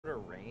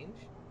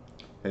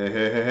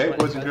Hey,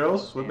 boys and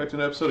girls. Welcome back to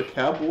an episode of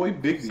Cowboy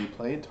Bigby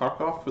playing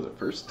Tarkov for the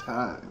first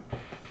time.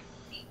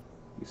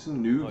 Get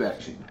some noob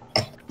action.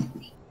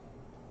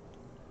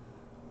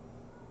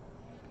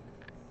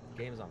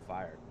 Game's on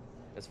fire.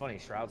 It's funny,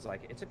 Shroud's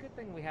like, it's a good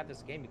thing we have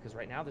this game because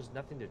right now there's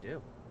nothing to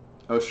do.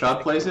 Oh,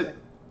 Shroud plays it?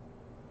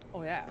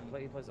 Oh yeah,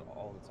 he plays it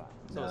all the time.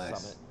 So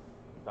nice. Summit,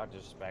 Dr.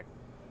 Disrespect.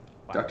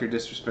 Dr.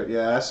 Disrespect,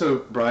 yeah, that's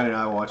so Brian and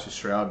I watched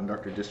Shroud and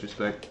Dr.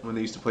 Disrespect when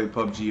they used to play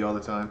PUBG all the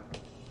time.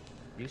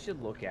 You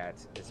should look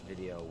at this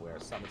video where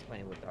Summit's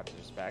playing with Dr.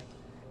 Disrespect,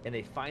 and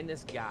they find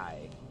this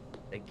guy,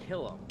 they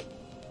kill him,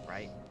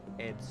 right?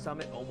 And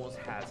Summit almost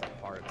has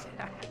a heart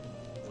attack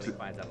when he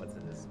finds out what's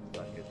in this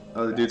fucking...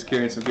 Oh, the dude's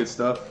carrying some good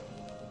stuff?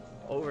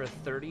 Over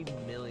 30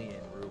 million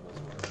rubles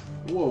worth.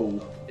 Whoa.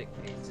 Thick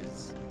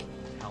cases,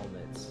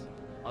 helmets,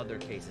 other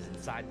cases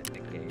inside the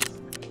thick case.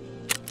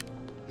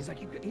 He's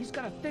like, he's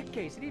got a thick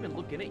case. He didn't even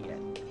look in it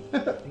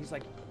yet. He's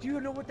like, do you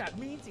know what that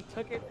means? He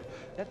took it.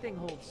 That thing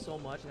holds so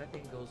much. That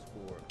thing goes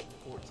for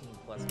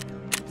 14+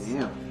 million.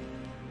 Damn.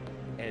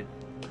 And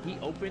he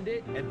opened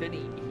it, and then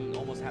he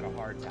almost had a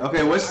heart attack.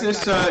 Okay, what's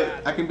this?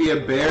 I can be a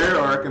bear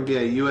or I can be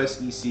a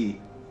USEC.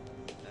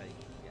 Yeah,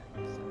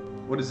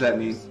 what does that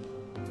mean?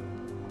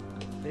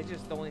 They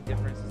just, the only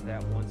difference is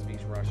that one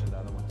speaks Russian, the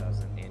other one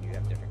doesn't, and you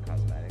have different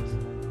cosmetics.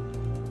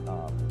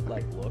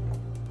 Like look.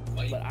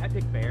 But I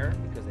pick bear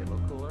because they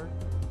look cooler,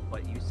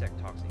 but USEC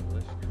talks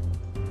English.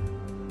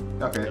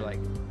 Okay, like,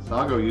 so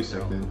I'll go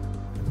USEC then.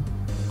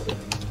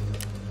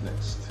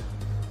 Next.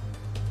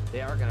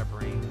 They are gonna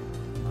bring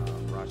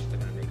Rush. They're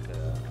gonna make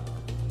the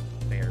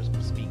bears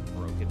speak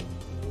broken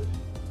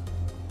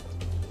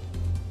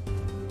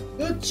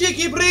English.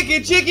 Chicky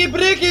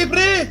bricky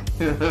bre!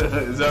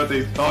 Is that what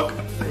they talk?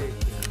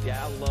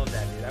 Yeah, I love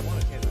that, dude. I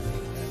want to change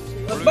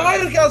my name.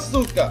 Barka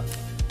suka!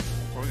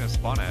 Where are we gonna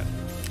spawn at?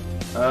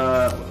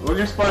 We're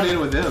gonna spawn in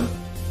with them.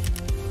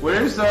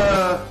 Where's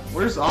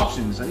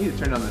options? I need to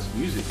turn down this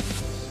music.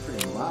 It's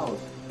pretty loud.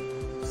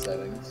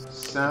 Settings.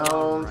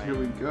 Sound, here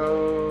we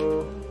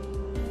go.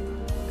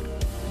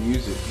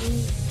 Music.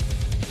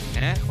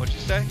 What'd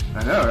you say?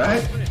 I know,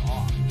 right? Put it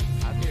off.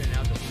 I figured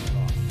now don't put it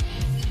off.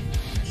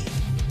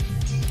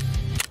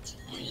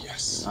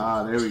 Yes.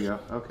 Ah, there we go.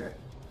 Okay.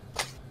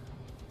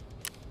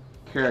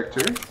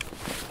 Character.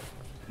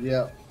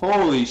 Yeah.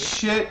 Holy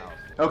shit.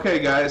 Okay,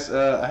 guys,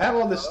 I have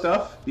all this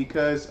stuff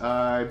because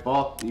I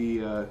bought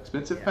the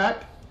expensive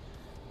pack,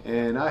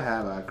 and I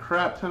have a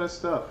crap ton of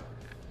stuff.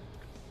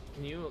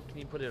 Can you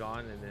put it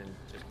on and then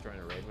just join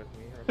a raid with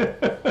me?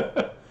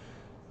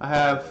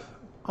 I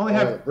only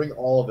have bring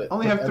all of it.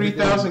 Only have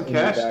 3,000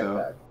 cash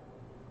though.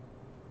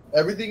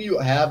 Everything you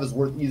have is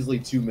worth easily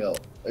 2 mil.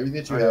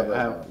 Everything that you have right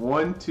I have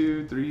 1,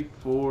 2, 3,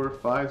 4,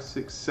 5,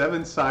 6,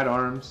 7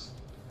 sidearms,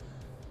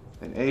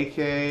 an AK,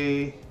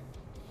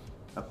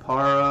 a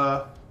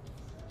para,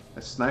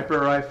 a sniper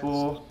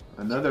rifle,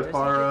 another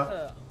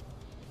para.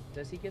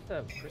 Does he get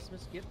the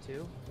Christmas gift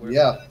too?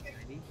 Yeah.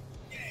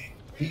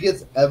 He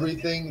gets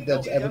everything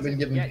that's ever been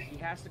given. Yeah, he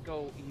has to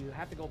go. You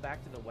have to go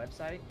back to the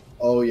website.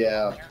 Oh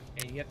yeah.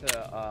 And you have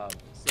to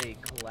say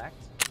collect.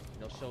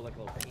 They'll show like a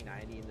little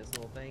P90 in this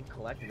little thing.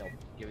 Collect, and they'll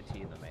give it to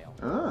you in the mail.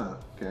 Ah,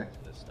 okay.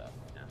 This stuff.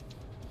 Yeah.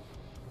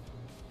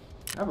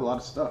 I have a lot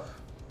of stuff.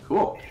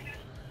 Cool.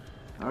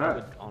 All right. I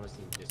would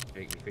honestly just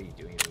before you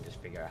do anything,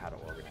 just figure out how to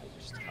organize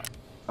your stuff.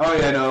 Oh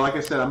yeah, no. Like I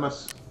said, I'm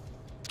just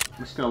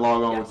gonna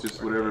log on with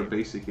just whatever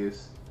basic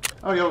is.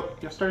 Oh, y'all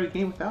started a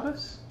game without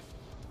us?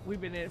 We've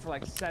been in it for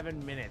like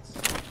 7 minutes.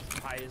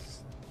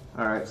 Highest.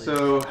 All right.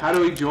 So how do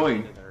we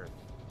join?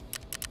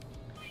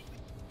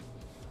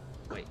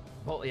 Wait.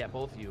 Both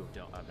of you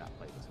have not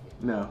played this game.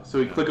 No. So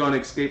we click on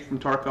Escape from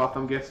Tarkov,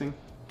 I'm guessing.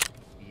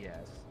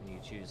 Yes. And you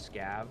choose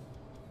Scav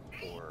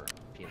or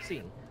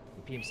PMC. In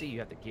PMC, you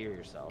have to gear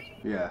yourself.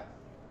 Yeah.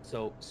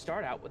 So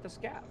start out with a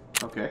Scav.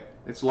 Okay.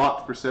 It's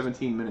locked for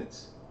 17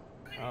 minutes.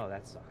 Oh,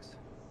 that sucks.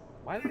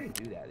 Why do they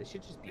do that? It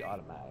should just be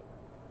automatic.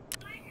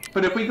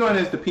 But if we go in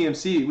as the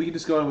PMC, we can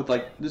just go in with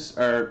like this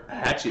our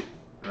hatchet,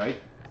 right?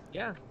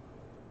 Yeah.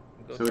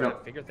 Go so we try don't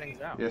to figure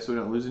things out. Yeah, so we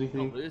don't lose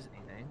anything. Don't lose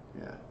anything.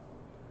 Yeah.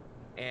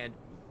 And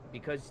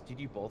because did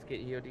you both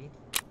get EOD?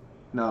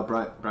 No,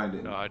 Brian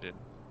didn't. No, I didn't.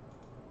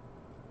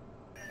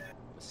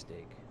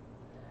 Mistake.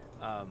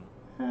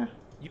 Eh.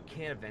 You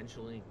can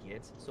eventually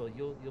get, so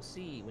you'll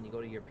see when you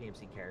go to your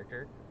PMC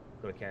character,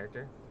 go to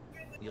character,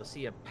 you'll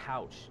see a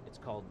pouch. It's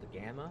called the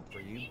Gamma for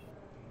you,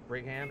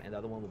 Brigham, and the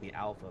other one will be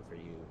Alpha for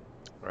you,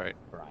 Right.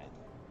 Brian.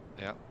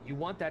 Yeah. You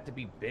want that to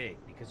be big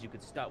because you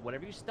could stuff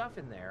whatever you stuff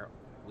in there,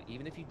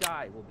 even if you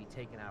die, will be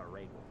taken out of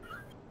raid with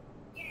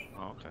you.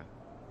 Oh, okay.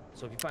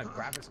 So if you find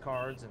graphics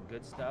cards and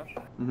good stuff,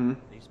 Mm-hmm.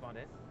 you spawned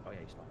it. Oh yeah,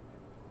 you spawned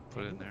it.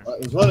 Put it in there.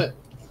 Let's run it.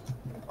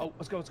 Oh,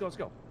 let's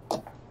go.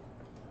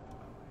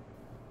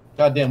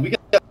 God damn, we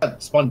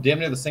got spawned damn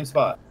near the same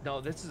spot. No,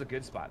 this is a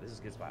good spot.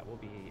 We'll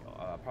be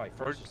probably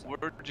first or second.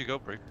 Where'd you go,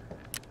 Brig?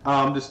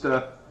 Just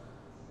okay,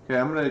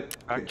 I'm gonna.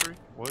 Factory?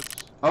 Woods?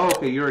 Oh,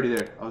 okay, you're already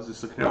there. I was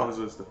just looking at all this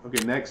other stuff.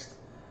 Okay, next.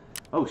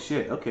 Oh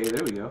shit. Okay,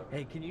 there we go.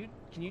 Hey,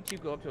 Can you two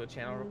go up to a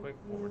channel real quick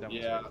when we're done?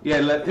 with Yeah. this?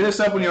 Yeah, hit us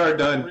up when you are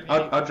done. We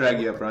I'll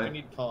drag you up, We Brian.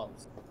 need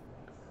comms.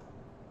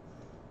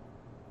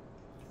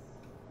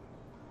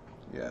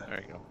 Yeah.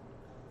 There you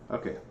go.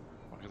 Okay.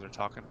 Because they're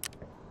talking.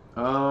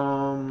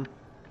 I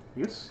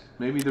guess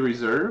maybe the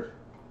reserve.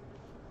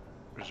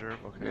 Reserve.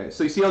 Okay. Okay.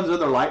 So you see all those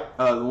other light,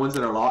 the ones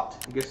that are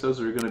locked. I guess those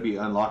are going to be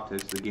unlocked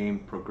as the game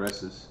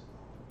progresses.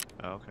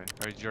 Oh, okay.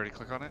 Did you already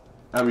click on it?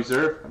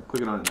 Reserve. I'm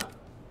clicking on it now.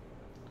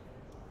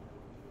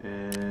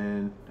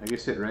 And I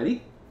guess hit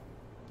ready.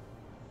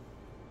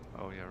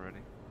 Oh yeah, ready.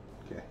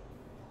 Okay.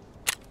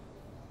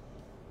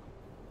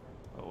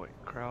 Oh wait,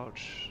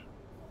 crouch.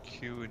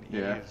 Q and E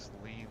Yeah. is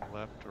lean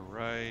left or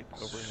right.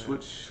 Overhead.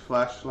 Switch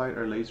flashlight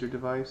or laser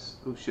device.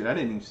 Oh shit! I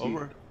didn't even see.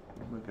 Over. It.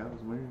 Oh my god, I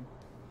was wearing.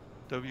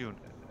 W and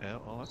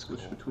L. Oh, that's Switch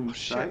cool. between Oh,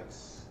 shit.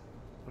 sites.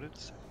 What did it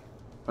say?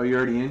 Oh, you're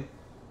already in.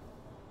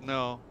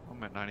 No,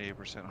 I'm at 98%,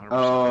 100%.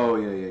 Oh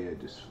yeah.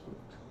 Just.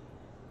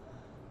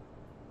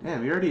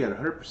 Damn, you're already at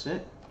 100%.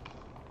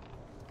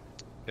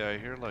 Yeah, I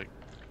hear like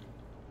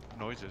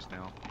noises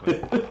now,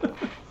 but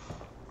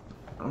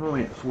I'm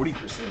only at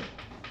 40%.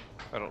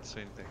 I don't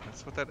see anything.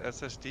 That's what that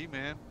SSD,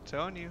 man. I'm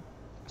telling you.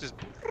 Just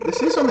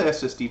This is on the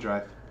SSD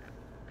drive.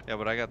 yeah,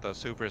 but I got the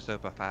super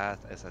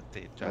fast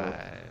SSD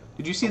drive.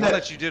 Did you see The one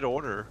that? that you did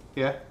order?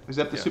 Yeah. Is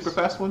that the Yes. super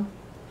fast one?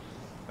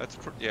 That's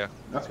yeah.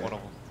 That's Okay. one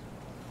of them.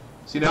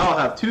 See, now I'll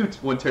have two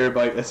 1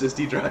 terabyte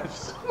SSD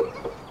drives.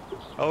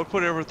 I would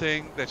put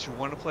everything that you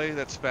want to play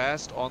that's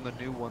fast on the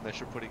new one that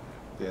you're putting,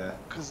 Yeah.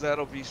 because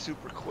that'll be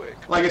super quick.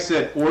 Like I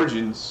said,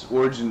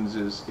 Origins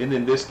is, and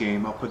in this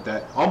game I'll put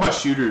that. All my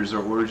shooters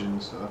are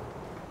Origins. So.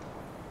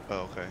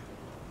 Oh, okay.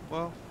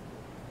 Well,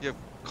 you have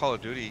Call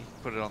of Duty.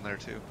 Put it on there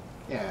too.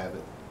 Yeah,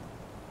 but.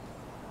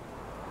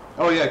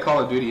 Oh yeah, Call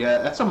of Duty. Yeah,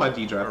 that's on my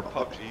D drive. Or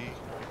PUBG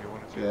if you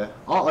wanted to.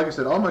 Yeah. Like I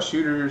said, all my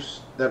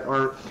shooters that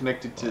aren't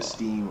connected to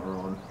Steam are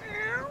on.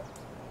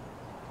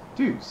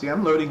 Dude, see,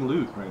 I'm loading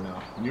loot right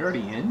now. You're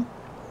already in?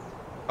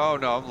 Oh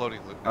no, I'm loading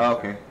loot. Oh,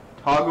 okay.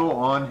 Toggle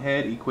on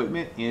head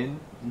equipment in.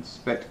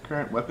 Inspect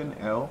current weapon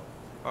L.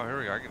 Oh, here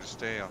we go. I can just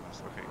stay on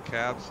this. Okay,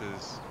 cabs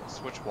is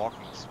switch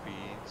walking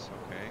speeds.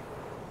 Okay.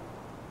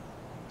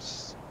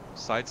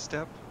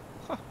 Sidestep.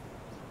 Huh.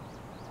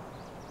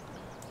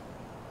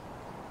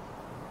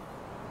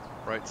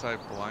 Right side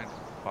blind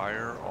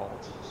fire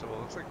alt. So it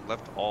looks like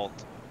left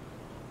alt.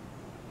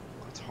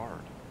 That's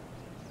hard.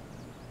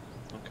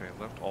 Okay,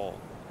 left alt.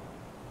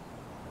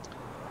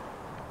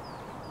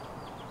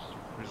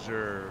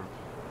 Reserve.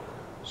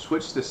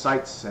 Switch the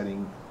sight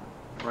setting.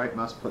 Right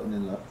mouse button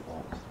and left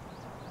alt.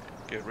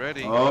 Get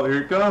ready. Oh,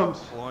 here it comes.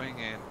 Deploying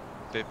in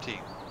 15,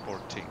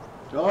 14.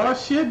 Oh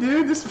shit,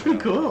 dude, this is pretty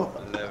cool.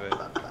 11.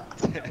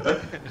 I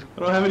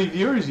don't have any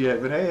viewers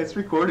yet, but hey, it's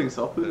recording,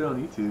 so I'll put it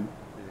on YouTube.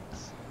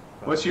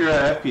 What's your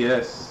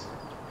FPS?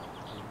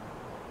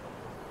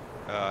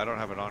 I don't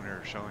have it on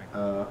here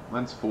showing.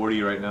 Mine's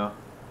 40 right now.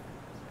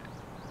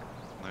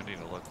 I need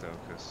to look though,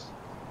 cause.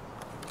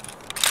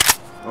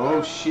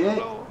 Oh shit!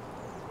 No.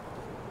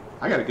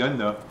 I got a gun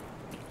though.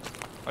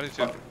 I need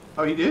to.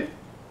 Oh, you did?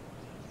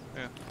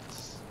 Yeah.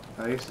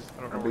 I guess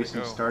I don't know our where to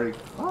basic's go. starting.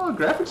 Oh,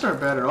 graphics aren't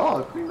bad at all.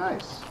 They're pretty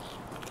nice.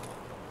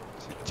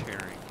 It's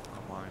tearing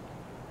on mine.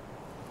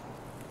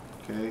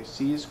 Okay,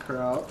 C is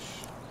crouch.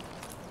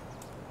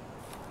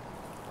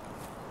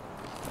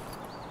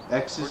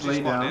 X Where'd is you lay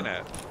spawn down. in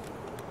at?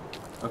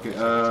 Okay,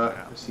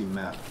 map. let's see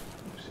map.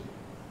 Let's see.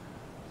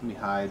 Let me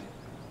hide.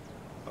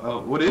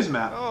 Oh, what is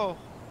map? Oh.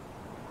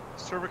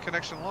 Server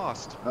connection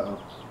lost. Uh-oh.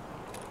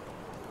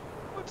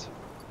 What?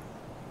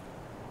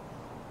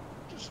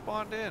 Just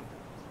spawned in.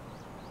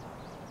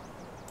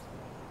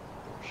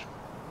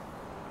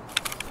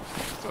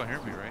 Still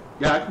hear me, right?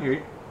 Yeah, I can hear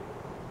you.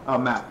 Oh,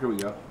 map. Here we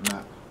go.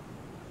 Map.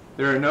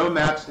 There are no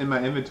maps in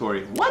my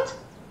inventory. What?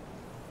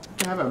 I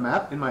can have a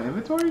map in my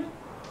inventory?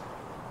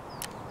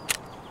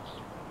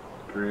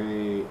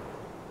 Great.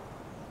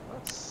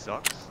 That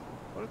sucks.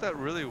 What if that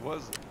really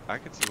was? I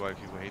can see why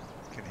people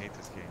can hate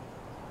this game.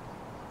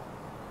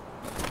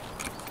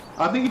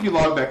 I think if you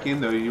log back in,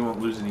 though, you won't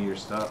lose any of your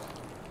stuff.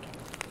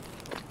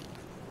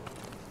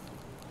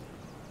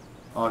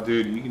 Oh,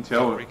 dude, you can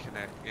tell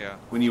Reconnect, yeah.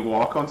 when you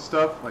walk on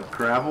stuff, like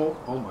gravel.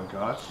 Oh my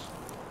gosh.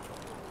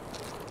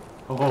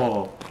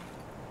 Oh.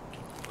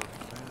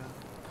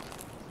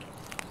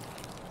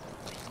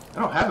 I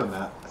don't have a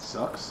map. That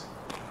sucks.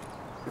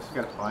 Guess I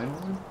gotta find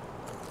one.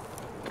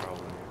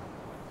 Probably.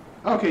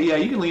 Okay, yeah,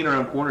 you can lean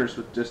around corners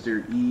with just your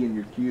E and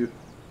your Q.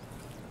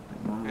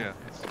 Like normal. Yeah.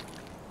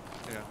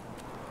 Yeah.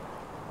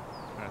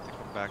 And I think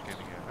I'm back in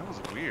again. That was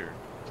weird.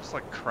 Just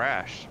like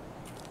crash.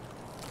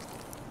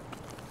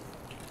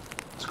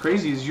 It's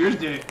crazy as yours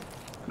did it,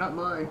 not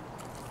mine.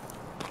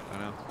 I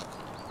know.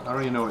 I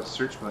don't even know what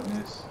search button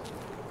is.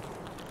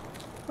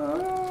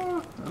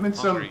 I'm in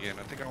Hungry again.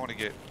 I think I want to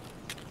get.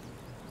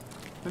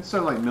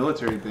 like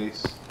military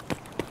base. I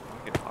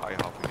want to get high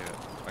hop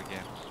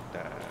again.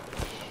 Dash.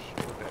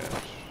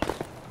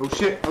 Oh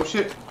shit! Oh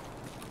shit!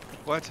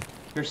 What?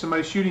 Here's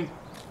somebody shooting.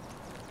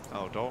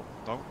 Oh, don't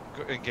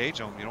engage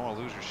them. You don't want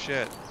to lose your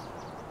shit.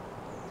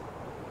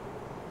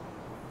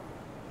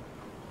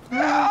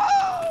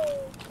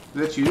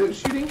 that you that was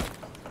shooting?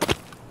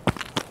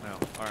 No.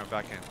 Alright, I'm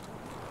back in.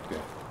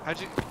 Okay.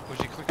 Would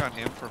you click on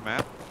M for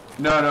map?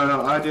 No.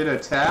 I did a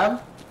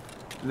tab,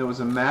 and there was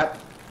a map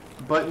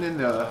button in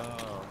the,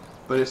 Oh.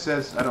 but it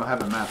says I don't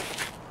have a map.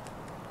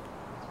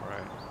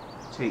 Right.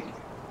 Take.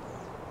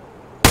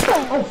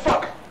 Oh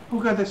fuck! Oh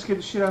god, that scared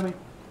the shit out of me.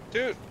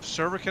 Dude,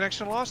 server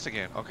connection lost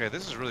again. Okay,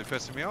 this is really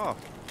pissing me off.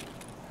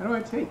 How do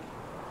I take?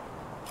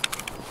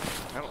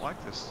 I don't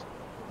like this.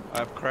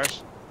 I've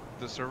crashed.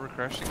 The server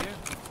crashed again.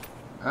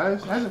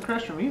 It hasn't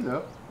crashed for me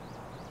though.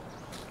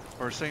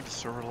 Or saying the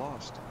server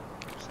lost.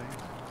 Keep saying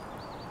that.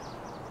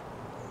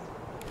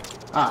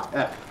 Ah,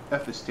 F.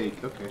 F is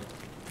take. Okay.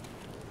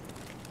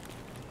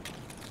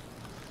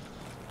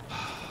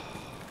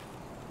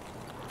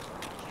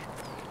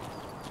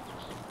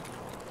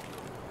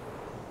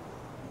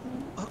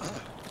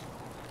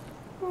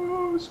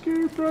 Oh,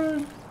 scary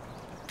Brian.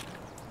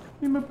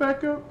 Need my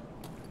backup.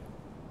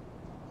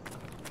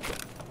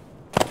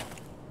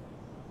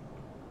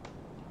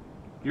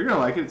 You're gonna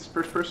like it. It's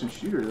first-person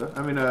shooter, though.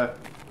 I mean,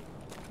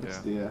 it's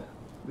the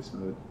this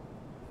mode.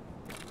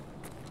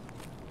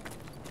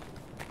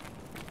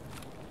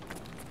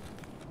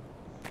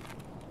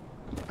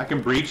 I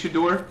can breach a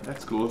door.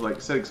 That's cool.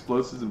 Like set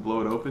explosives and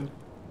blow it open.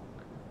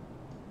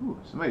 Ooh,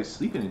 somebody's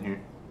sleeping in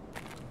here.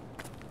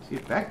 See a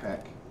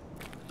backpack.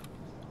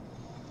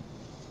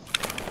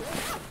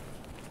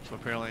 So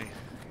apparently,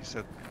 he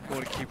said, "Go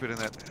to keep it in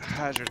that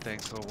hazard thing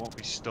so it won't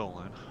be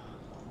stolen."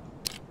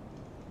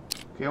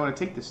 Okay, I want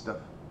to take this stuff.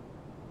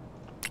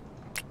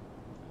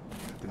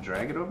 Have to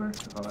drag it over?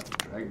 Oh, I have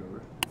to drag it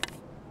over.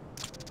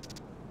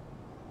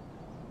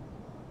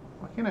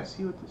 Why can't I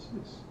see what this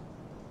is?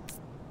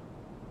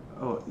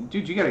 Oh,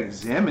 dude, you gotta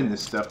examine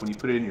this stuff when you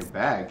put it in your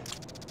bag.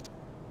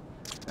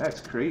 That's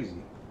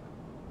crazy.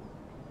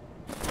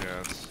 Yeah,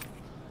 it's...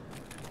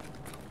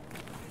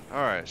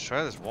 Alright, let's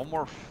try this one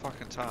more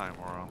fucking time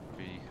or I'll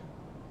be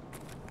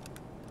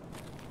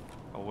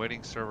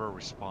awaiting server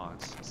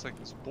response. It's like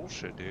this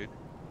bullshit, dude.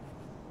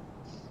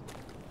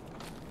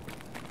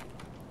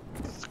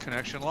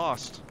 Connection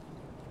lost.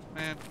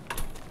 Man.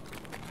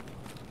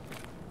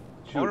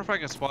 I wonder if I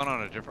can spawn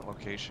on a different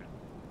location.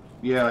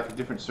 Yeah, like a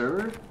different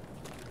server?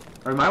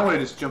 Or I might want to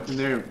just jump in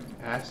there and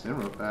ask them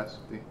real fast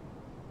if they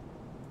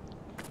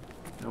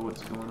know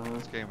what's going on.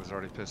 This game is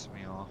already pissing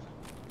me off.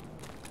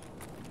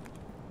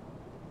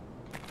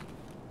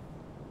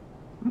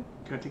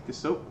 Can I take the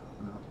soap?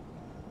 No.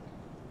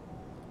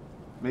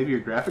 Maybe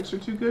your graphics are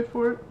too good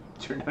for it?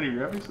 Turn down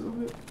your graphics a little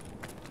bit?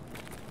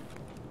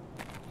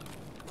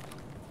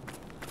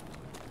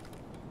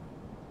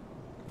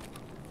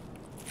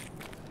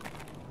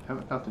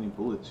 Haven't found any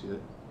bullets yet.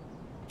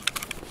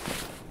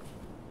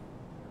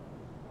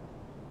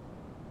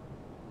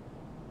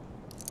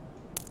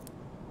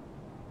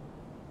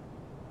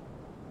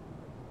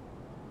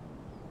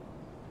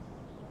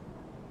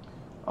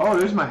 Oh,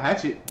 there's my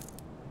hatchet.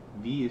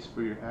 V is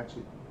for your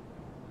hatchet.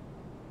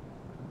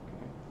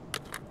 Okay.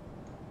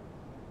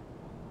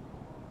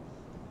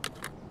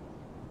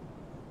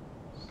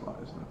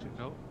 Slot is not too.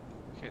 Nope.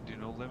 Can't do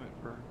no limit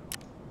for...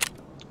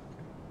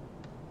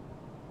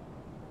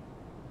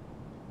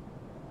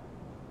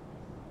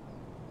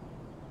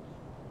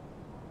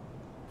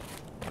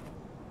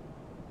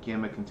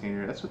 Gamma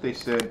container. That's what they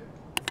said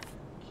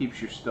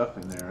keeps your stuff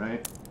in there,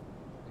 right?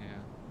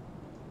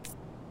 Yeah.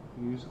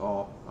 Use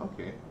all.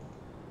 Okay.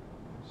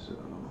 So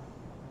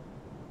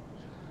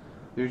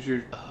there's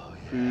your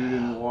food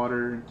and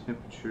water and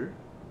temperature.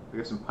 I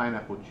got some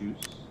pineapple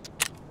juice.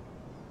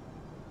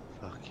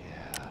 Fuck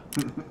yeah.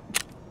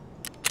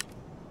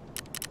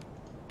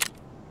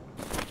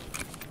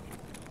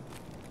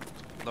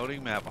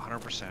 Loading map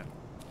 100%.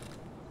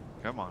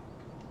 Come on.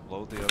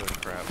 Load the other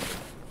crap.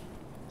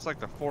 It's like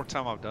the 4th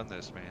time I've done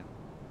this, man.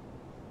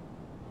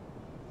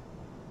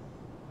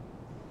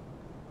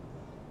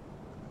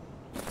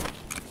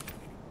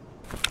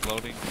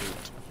 Loading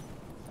loot.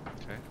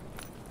 Okay.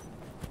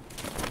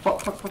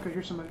 Fuck, I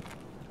hear somebody.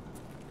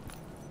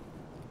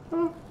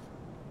 Oh.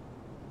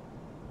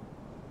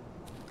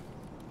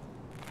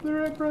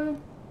 They're at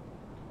Brian.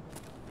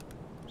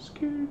 I'm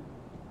scared.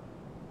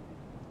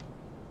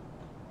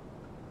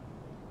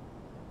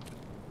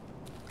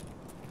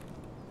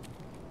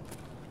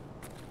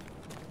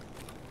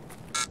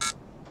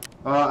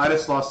 I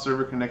just lost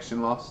server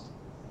connection. Lost.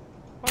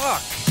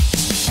 Fuck!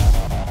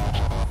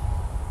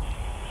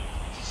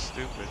 This is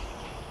stupid.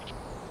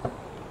 I'm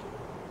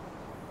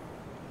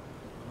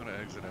gonna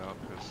exit out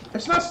because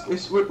It's not.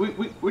 It's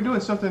we're doing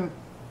something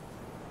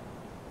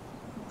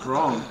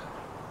wrong.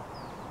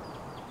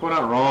 Well,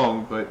 not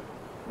wrong, but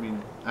I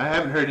mean, I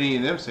haven't heard any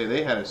of them say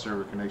they had a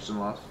server connection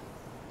loss.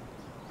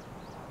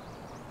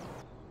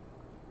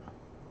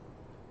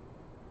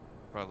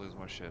 if I lose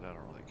my shit, I don't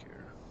really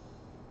care.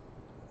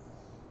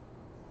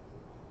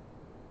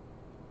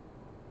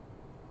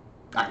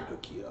 I can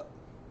hook you up.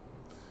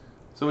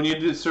 So when you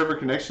did server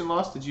connection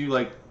loss, did you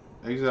like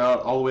exit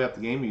out all the way out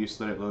the game, or you just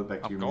let it load back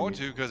to I'm your going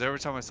menu? to, because every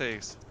time I say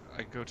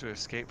I go to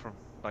escape from,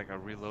 like I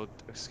reload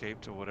escape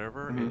to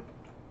whatever, Mhm.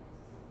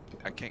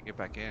 I can't get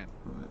back in.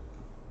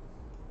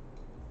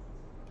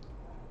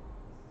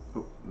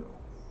 Oh no.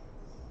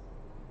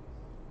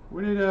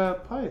 Where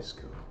did Pius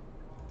go?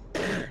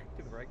 Took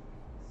a break.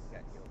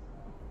 Got killed.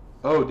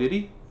 Oh, did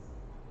he?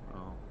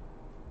 Oh.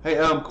 Hey,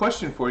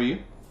 question for you,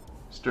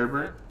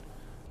 Sturbert.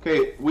 Yeah.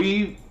 Okay,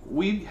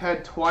 we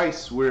had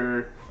twice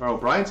where, oh,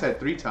 Brian's had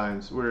 3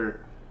 times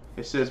where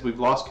it says we've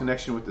lost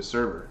connection with the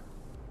server,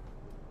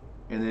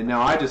 and then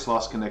now I just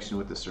lost connection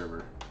with the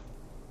server.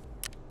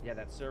 Yeah,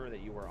 that server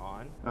that you were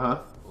on Uh-huh.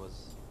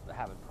 was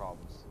having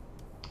problems.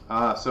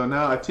 So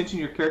now attention,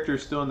 your character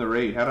is still in the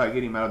raid. How do I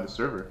get him out of the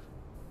server?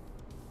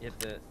 You have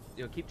to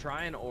keep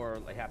trying, or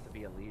like have to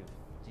be a leave.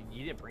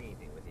 You didn't bring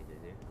anything with you, did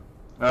you?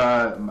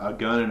 A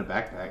gun and a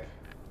backpack.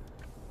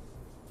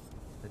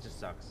 That just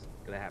sucks.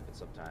 Gonna happen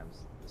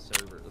sometimes. The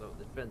server, it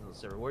depends on the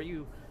server. Where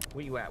you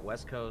at?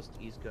 West Coast,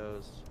 East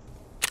Coast?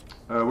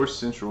 We're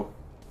central.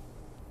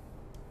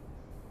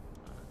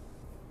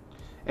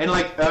 And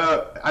like,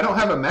 I don't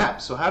have a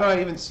map, so how do I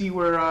even see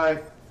where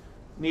I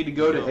need to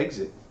go to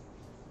exit?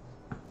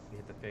 You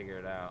have to figure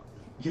it out.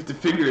 You have to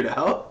figure it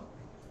out?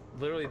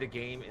 Literally, the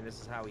game, and this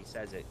is how he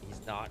says it,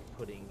 he's not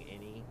putting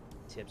any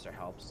tips or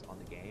helps on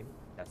the game.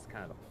 That's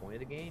kind of the point of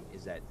the game,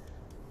 is that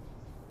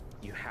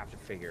you have to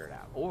figure it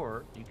out.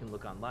 Or you can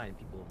look online,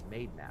 people have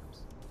made maps.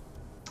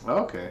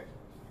 Okay.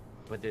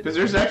 Because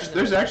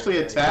there's actually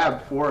a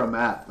tab for a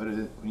map, but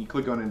when you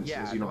click on it, it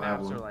says you don't have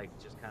one. the maps are like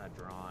just kind of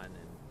drawn, and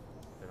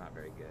they're not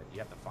very good. You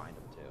have to find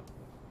them too.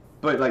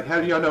 But like,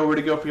 how do y'all know where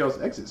to go for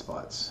y'all's exit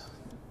spots?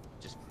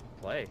 Just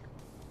play.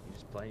 You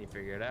just play and you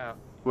figure it out.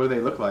 What do they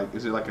look like?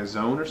 Is it like a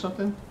zone or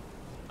something?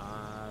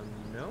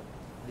 No.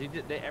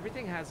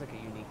 Everything has like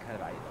a unique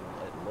kind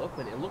of look,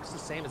 but it looks the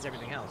same as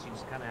everything else. You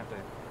just kind of have to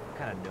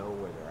kind of know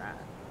where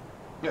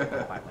they're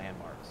at. By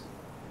landmarks.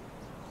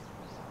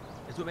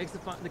 It's what makes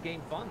the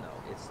game fun,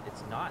 though.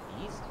 It's not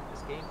easy.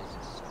 This game is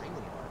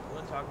extremely hard. If you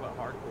want to talk about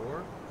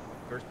hardcore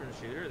first-person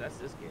shooter, that's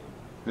this game.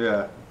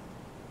 Yeah.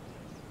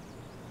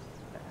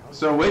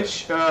 So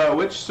which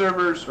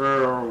servers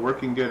are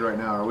working good right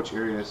now, or which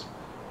areas?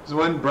 Because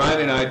one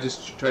Brian and I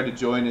just tried to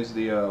join is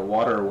the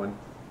water one.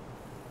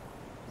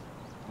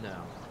 No.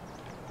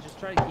 Just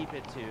try to keep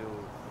it to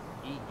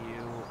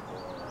EU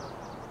or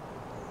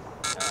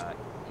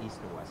East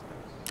and West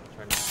Coast.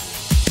 Try not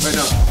to. Wait,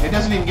 no, it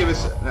doesn't even give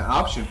us an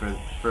option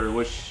for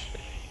which.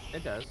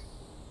 It does.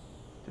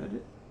 Did it?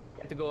 You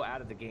have to go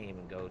out of the game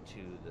and go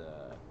to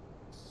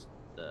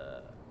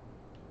the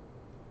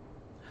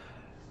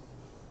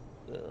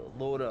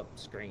load up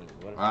screen.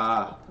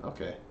 Ah,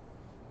 okay.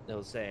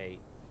 It'll say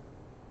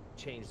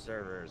change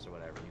servers or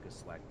whatever. You can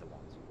select the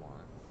ones you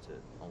want to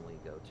only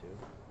go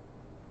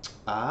to.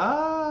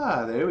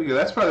 Ah, there we go.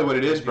 That's probably what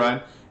it is,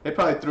 Brian. It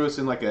probably threw us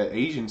in like an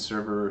Asian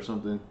server or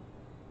something.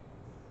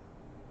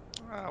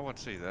 I wouldn't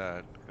say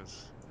that,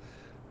 because...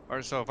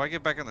 Alright, so if I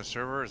get back in the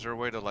server, is there a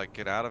way to, like,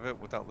 get out of it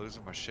without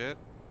losing my shit?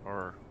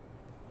 Or...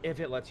 If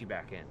it lets you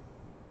back in.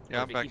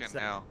 Yeah, I'm back in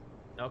now.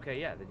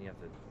 Okay, yeah, then you have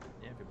to...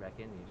 Yeah, if you're back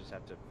in, you just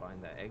have to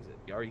find that exit.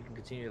 Or you can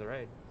continue the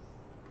raid.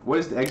 What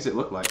does the exit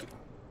look like?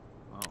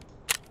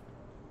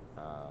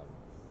 Oh.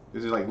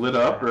 Is it like lit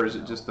up, or is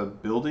it just a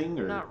building?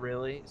 Or Not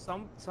really.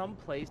 Some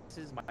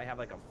places might have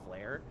like a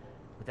flare,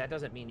 but that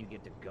doesn't mean you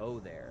get to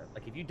go there.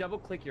 Like if you double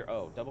click your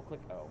O, double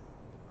click O.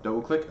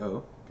 Double click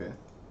O. Okay.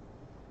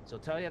 So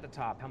it'll tell you at the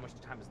top how much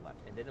time is left,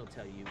 and then it'll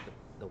tell you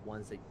the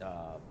ones that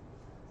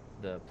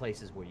the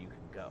places where you can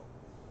go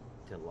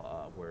to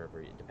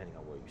wherever, depending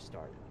on where you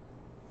started.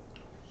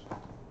 I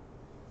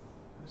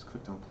just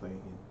clicked on play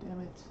again.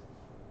 Damn it.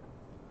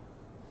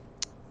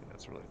 Yeah,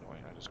 that's really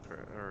annoying. I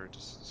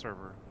just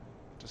server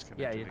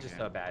disconnected. Yeah, you're just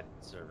again. a bad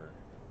server.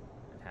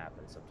 It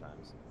happens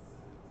sometimes,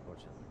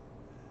 unfortunately.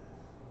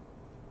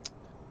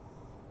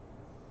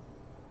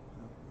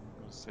 I'm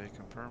gonna say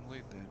confirm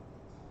lead then.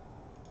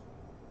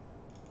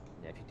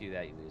 Yeah, if you do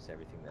that, you lose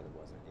everything that it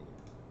wasn't in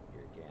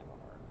your gamma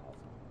or alpha.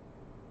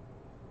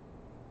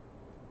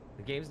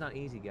 The game's not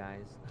easy,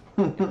 guys.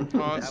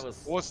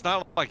 Well, it's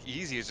not like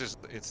easy. It's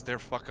just their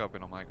fuck up,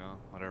 and I'm like, oh,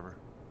 whatever.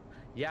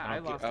 Yeah, I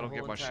lost I the don't whole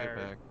get my shit entire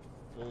back.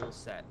 full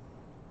set,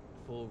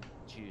 full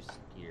juice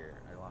gear.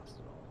 I lost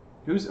it all.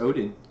 Who's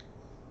Odin?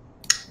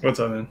 What's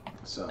up, man?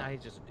 So, Nah,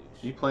 he's just a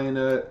douche. you playing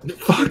Escape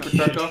Fuck from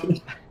Tarkov?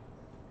 you.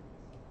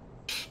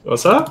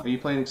 What's up? Are you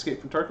playing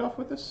Escape from Tarkov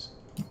with us?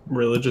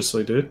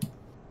 Religiously, dude.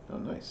 Oh,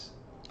 nice.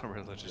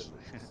 Religiously.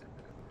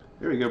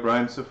 There we go,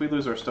 Brian. So if we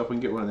lose our stuff, we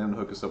can get one of them to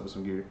hook us up with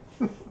some gear.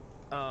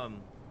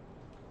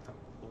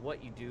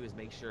 What you do is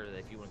make sure that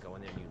if you want to go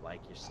in there and you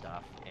like your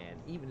stuff, and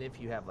even if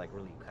you have like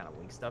really kind of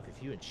weak stuff,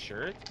 if you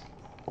insure it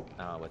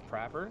with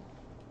Prapper,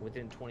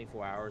 within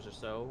 24 hours or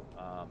so,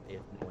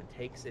 if no one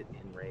takes it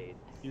in raid,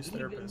 Use even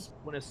therapist.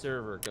 when a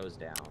server goes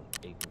down,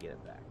 you can get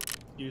it back.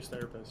 Use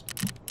therapist.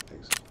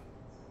 Thanks.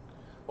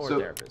 Or So-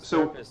 therapist. so-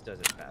 Therapist does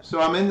it fast. So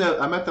I'm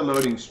at the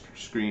loading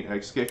screen.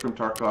 Escape from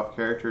Tarkov,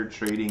 character,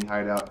 trading,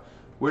 hideout.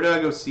 Where do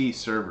I go see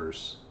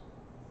servers?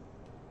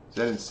 Is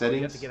that in settings?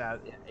 You have to get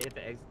out. You have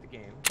to exit the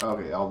game.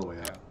 Okay, all the way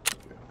out.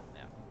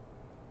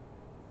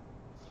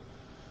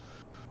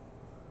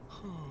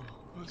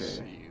 Let's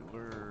Okay. see,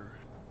 we're...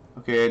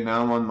 Okay,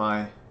 now I'm on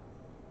my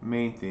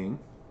main thing.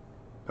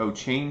 Oh,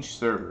 change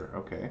server.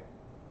 Okay.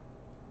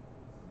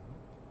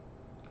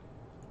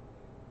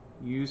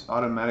 Use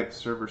automatic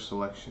server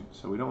selection.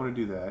 So we don't want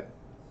to do that.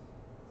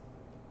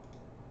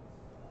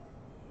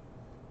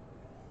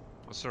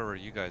 What server are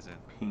you guys in?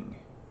 Ping.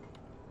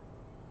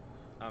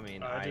 I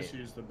mean, I just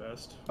use the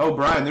best. Oh,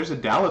 Brian, there's a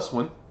Dallas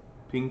one.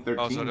 Ping 13.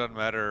 Oh, so it doesn't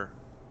matter.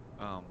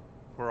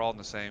 We're all in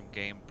the same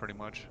game, pretty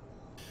much.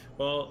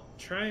 Well,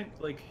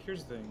 like,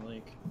 here's the thing,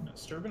 like,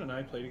 Sturban and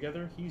I play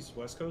together. He's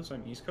West Coast,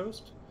 I'm East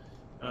Coast.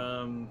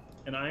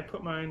 And I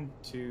put mine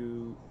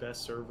to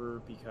best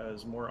server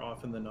because more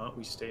often than not,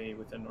 we stay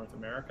within North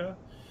America.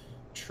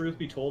 Truth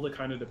be told, it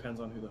kind of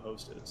depends on who the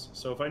host is.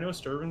 So if I know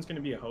Sturban's going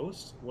to be a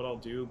host, what I'll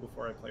do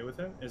before I play with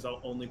him is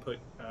I'll only put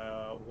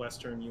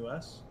Western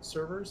US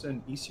servers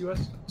and East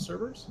US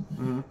servers,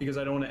 because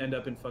I don't want to end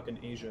up in fucking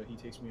Asia. He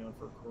takes me on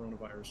for a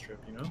coronavirus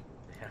trip, you know?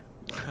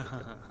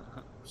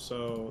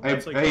 So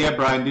that's like, hey, yeah,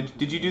 Brian,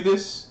 did you do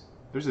this?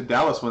 There's a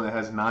Dallas one that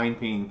has 9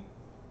 ping.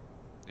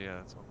 Yeah,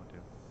 that's what I'm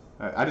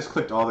gonna do. I just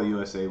clicked all the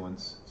USA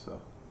ones,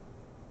 so.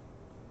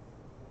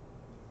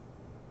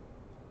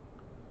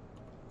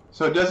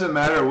 So it doesn't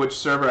matter which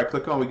server I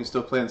click on, we can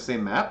still play on the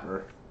same map,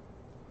 or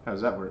how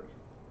does that work?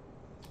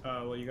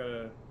 well, you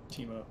gotta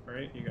team up,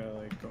 right? You gotta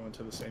like go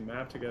into the same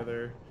map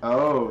together.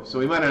 Oh, so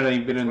we might not have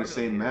even been in the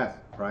same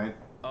map, Brian.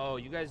 Oh,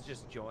 you guys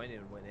just joined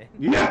and went in?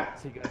 Yeah.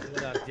 So you guys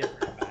went on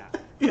different maps.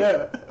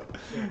 Yeah.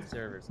 Different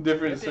servers.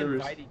 Different You have to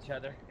servers. invite each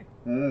other.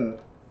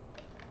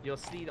 You'll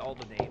see all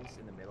the names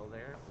in the middle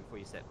there before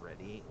you set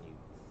ready, and you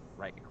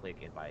right-click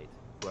invite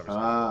whoever's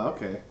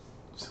Okay.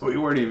 So we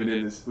weren't even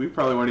in this. We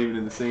probably weren't even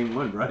in the same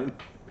one, right?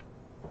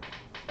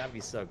 That'd be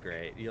so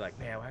great. You're like,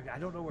 man, I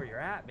don't know where you're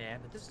at, man,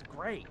 but this is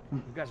great.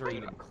 You guys are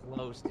even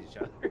close to each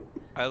other.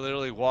 I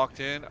literally walked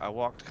in, I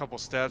walked a couple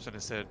steps, and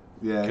it said,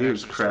 Yeah, he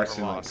was connection server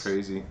crashing like lost.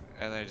 crazy.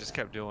 And they just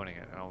kept doing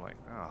it, and I'm like,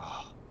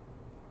 oh.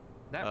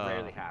 That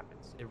rarely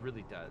happens. It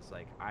really does.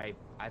 Like, I've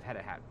had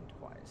it happen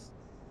twice.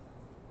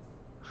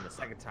 And the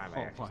second time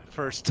I actually...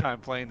 First time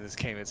playing this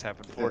game, it's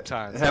happened 4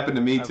 times. It happened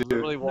to me I've too.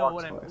 literally No,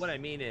 walked what I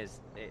mean is,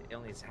 it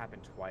only has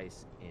happened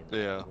twice in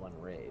one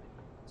raid.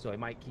 So I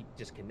might keep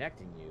just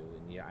connecting you,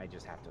 and I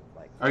just have to,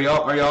 like... Are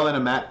y'all in a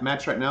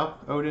match right now,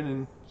 Odin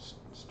and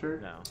Stir?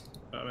 No.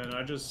 I mean,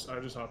 I just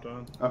hopped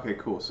on. Okay,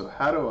 cool. So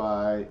how do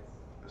I...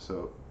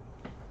 So,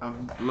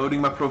 I'm loading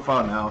my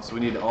profile now, so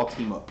we need to all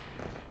team up.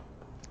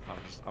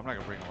 I'm not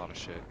gonna bring a lot of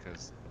shit,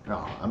 because...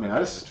 No, I mean, I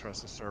don't just...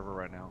 trust the server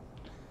right now.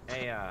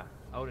 Hey,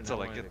 Odin,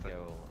 Until I I wanted get to the-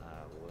 go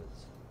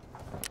woods.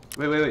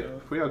 Wait.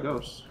 Before y'all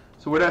go.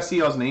 So where do I see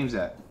y'all's names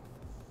at?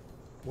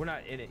 We're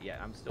not in it yet.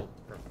 I'm still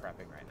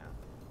prepping right now.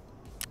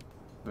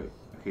 Wait,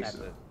 okay,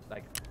 so...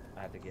 I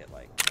have to get,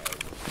 like,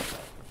 nodes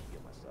and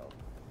get myself.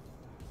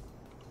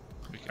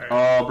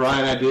 Oh,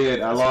 Brian, I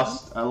did. I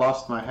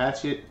lost my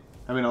hatchet.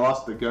 I mean, I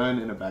lost the gun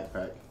in a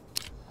backpack.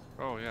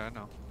 Oh, yeah, I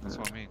know. That's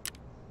what I mean.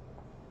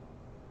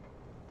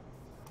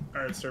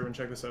 Alright, Sturban,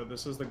 check this out.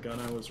 This is the gun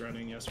I was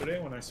running yesterday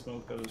when I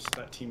smoked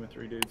that team of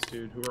 3 dudes,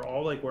 dude, who were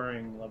all like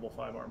wearing level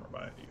 5 armor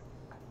behind you.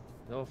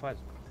 Level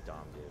 5's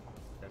dumb, dude.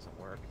 Doesn't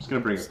work. Just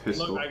gonna bring a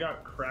pistol. Look, I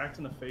got cracked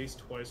in the face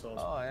twice while I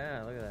was... Oh,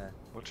 yeah, look at that.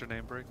 What's your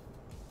name, Brig?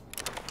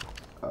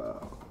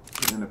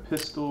 And a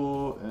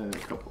pistol and a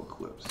couple of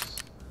clips.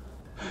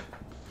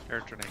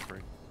 Character name,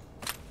 Brig.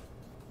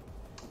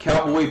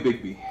 Cowboy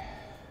Bigby.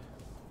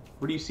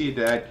 Where do you see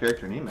to add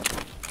character name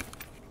at?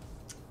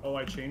 Oh,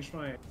 I changed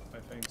my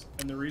things.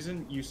 And the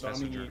reason you saw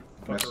me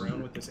fuck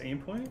around with this aim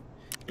point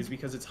is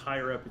because it's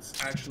higher up. It's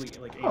actually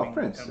like aiming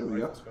friends, down there the we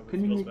go. rifle scope. It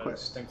Pending feels better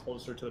request. than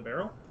closer to the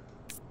barrel.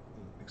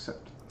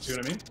 Accept. See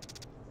what I mean?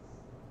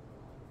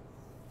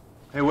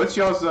 Hey, what's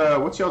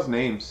y'all's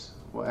names?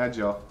 We'll add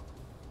y'all.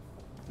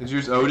 Is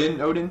yours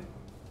Odin?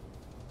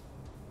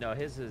 No,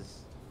 his is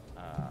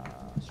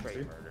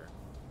straight murder.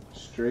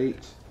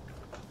 Straight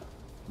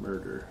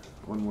murder.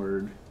 One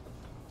word.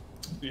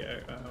 Yeah,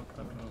 I don't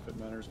know if it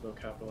matters about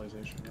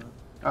capitalization or not.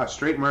 Ah,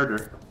 straight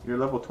murder. You're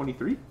level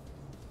 23?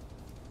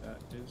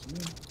 That is me.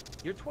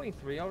 You're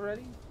 23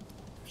 already?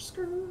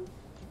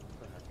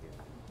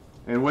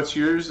 And what's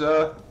yours,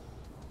 Stir?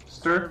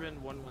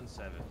 Sturban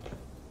 117.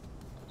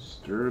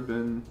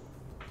 Sturban.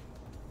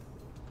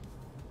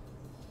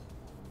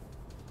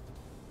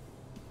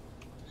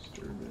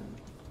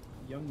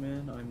 Young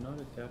man, I'm not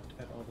adept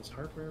at all this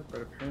hardware,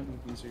 but apparently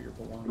these are your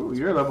belongings. Ooh,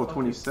 you're level Fuck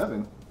it.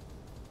 27.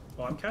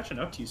 Well, I'm catching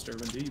up to you,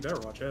 Sturban, dude. You better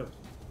watch out.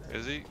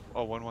 Is he?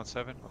 Oh,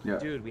 117? Yeah.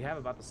 Dude, we have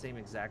about the same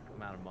exact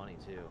amount of money,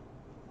 too.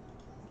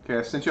 Okay,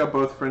 I sent y'all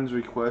both friends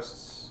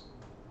requests.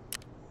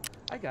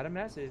 I got a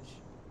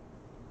message.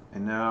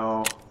 And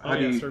now, how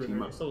do yeah, you Sturban, team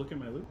are up? you still looking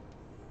at my loot?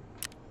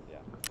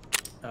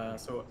 Yeah.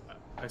 So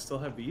I still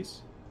have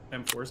these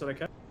M4s that I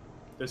kept.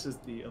 This is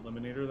the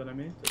eliminator that I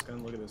made. This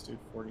gun, look at this, dude.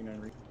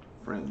 49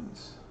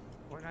 Friends.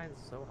 49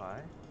 is so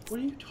high. What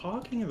are you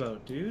talking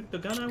about, dude? The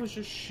gun I was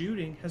just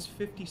shooting has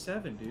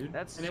 57, dude.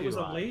 That's and it too was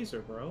a high.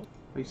 laser, bro.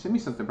 Wait, send me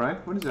something, Brian.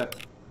 What is that?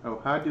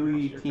 Oh, how do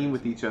we team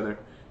with each other?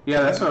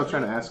 Yeah, that's what I was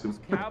trying to ask him.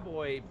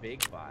 Cowboy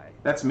Big Buy.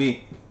 That's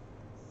me.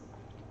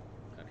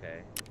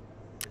 Okay.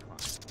 Decline.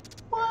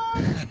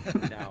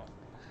 What? Now,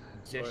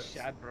 Just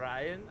shot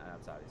Brian.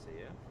 That's obviously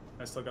you.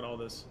 I still got all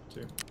this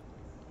too.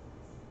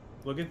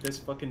 Look at this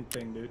fucking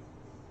thing, dude.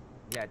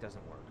 Yeah, it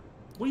doesn't work.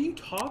 What are you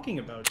talking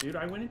about, dude?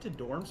 I went into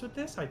dorms with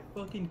this. I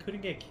fucking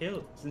couldn't get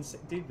killed.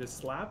 Dude, the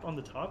slap on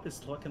the top is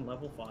fucking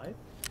level 5.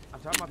 I'm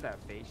talking about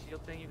that face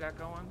shield thing you got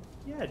going.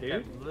 Yeah, dude.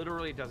 That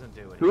literally doesn't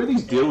do it. Who are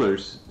these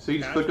dealers? So you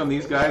just click on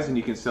these guys and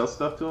you can sell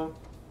stuff to them?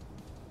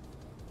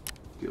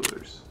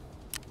 Dealers.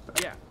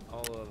 Yeah,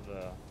 all of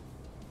the...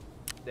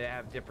 They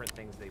have different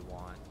things they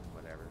want and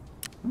whatever.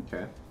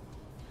 Okay.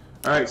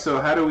 Alright, so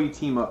how do we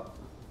team up?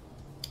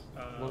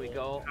 When we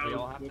go, we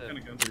all have to... What kind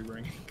of guns are you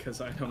bringing?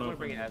 Because I don't know. I'm gonna if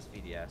bring an I'm-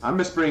 SVDS. I'm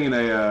just bringing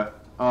a,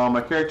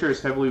 my character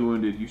is heavily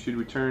wounded. You should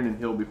return and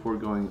heal before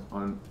going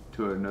on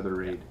to another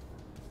raid.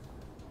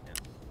 Yeah.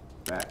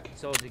 Back.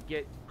 So to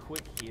get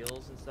quick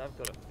heals and stuff,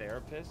 go to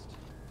therapist.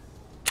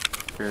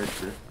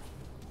 Character.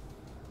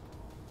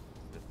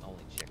 The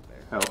only chick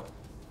there. Health.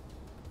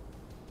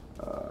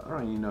 I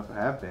don't even know if I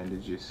have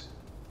bandages.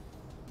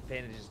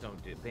 Bandages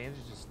don't do.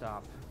 Bandages just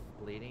stop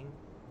bleeding.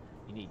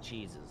 You need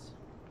cheeses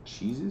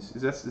Cheeses?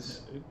 Is that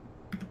this?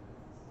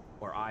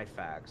 or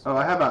IFACs. Oh,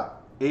 I have a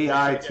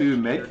AI2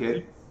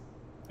 medkit.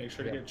 Make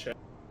sure to get checked.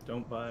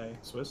 Don't buy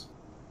Swiss.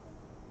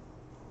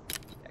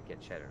 Yeah,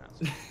 get cheddar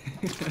now.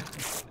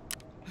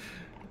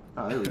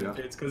 Oh, there we go.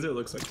 It's because it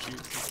looks like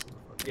cheese.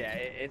 Yeah,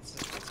 it's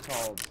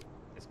called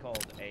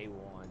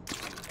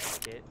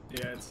A1 kit.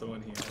 Yeah, it's the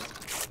one he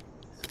has.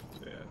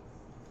 Yeah.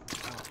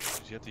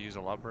 Did you have to use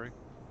a library?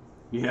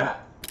 Yeah.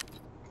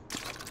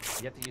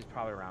 You have to use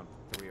probably around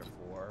 3 or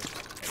 4.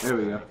 There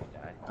we go. If you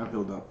die. I've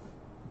healed up.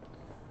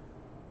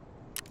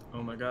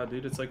 Oh my god,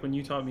 dude, it's like when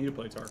you taught me to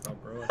play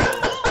Tarkov, bro. I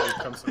feel like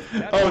it comes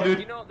to- Oh, dude.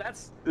 You know,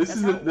 that's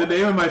This how is the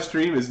name of my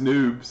stream is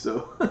Noobs,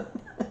 so.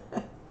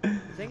 The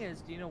thing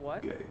is, do you know what?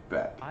 Okay,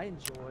 back. I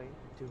enjoy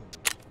doing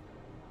it.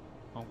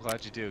 I'm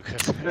glad you do,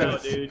 because No,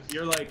 dude,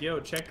 you're like,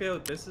 yo, check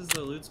out, this is the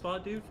loot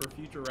spot, dude, for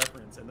future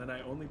reference. And then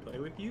I only play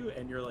with you,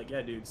 and you're like,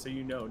 yeah, dude, so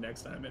you know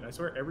next time. And I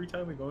swear, every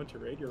time we go into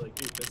raid, you're like,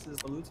 dude, this is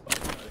the loot spot.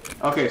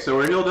 Okay, so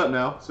we're healed up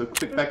now. So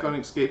click back on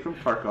escape from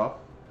Tarkov.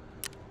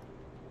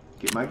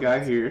 Get my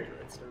guy here.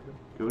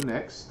 Go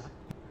next.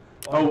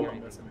 Oh,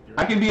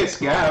 I can be a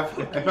scav.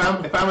 If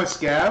I'm a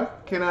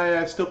scav, can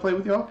I still play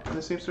with y'all in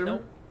the same server?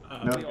 Nope.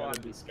 No. We all have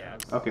to be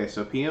scabs. Okay,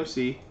 so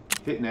PMC,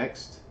 hit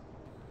next.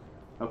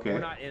 Okay. We're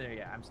not in there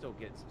yet. I'm still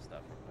getting some stuff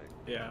real quick.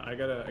 Yeah, I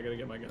gotta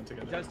get my gun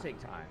together. It does take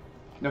time.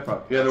 No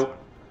problem. Yeah,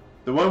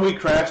 the one we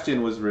crashed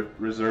in was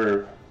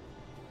reserve.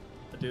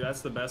 Dude,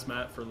 that's the best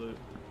map for loot.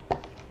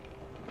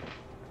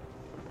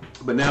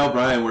 But now,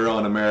 Brian, we're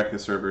on America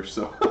server,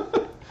 so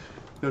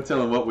don't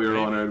tell him what we were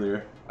on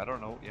earlier. I don't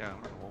know. Yeah, I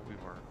don't know what we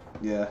were.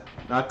 Yeah,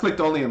 no, I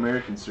clicked only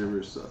American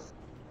servers, so.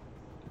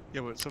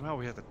 Yeah, but somehow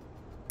we had to.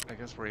 I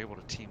guess we're able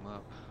to team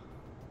up.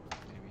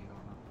 Maybe, I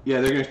don't know.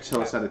 Yeah, they're gonna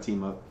tell us how to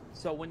team up.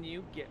 So when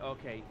you get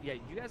yeah,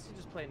 you guys can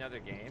just play another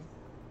game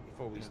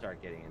before we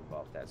start getting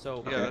involved with that.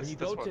 So Yeah, when you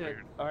go that's what I to,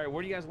 figured. all right,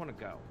 where do you guys want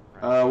to go?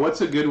 Right.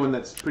 What's a good one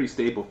that's pretty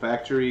stable?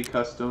 Factory,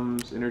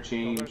 customs,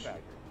 interchange. Don't go to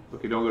factory.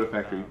 Okay, don't go to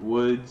factory.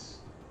 Woods.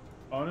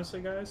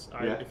 Honestly, guys,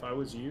 Yeah. if I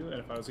was you, and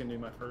if I was gonna do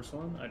my first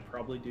one, I'd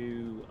probably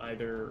do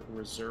either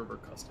reserve or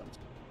customs.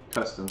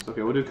 Customs.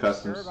 Okay, we'll do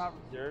customs. Sure about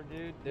reserve,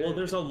 dude. Well,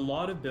 there's a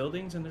lot of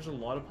buildings and there's a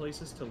lot of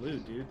places to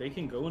loot, dude. They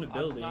can go in a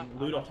building,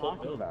 loot a whole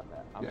building. About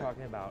that. I'm Yeah.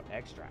 talking about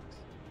extracts.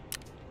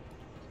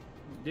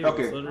 Dude,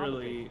 Okay. it's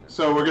literally.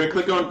 So we're gonna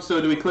click on.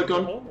 So do we click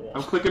on? Whole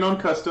I'm clicking on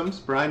customs.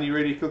 Brian, you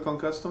ready to click on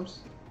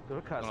customs? Go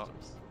to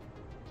customs.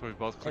 So we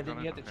both And click then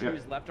on you it. have to Okay.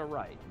 choose left or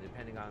right,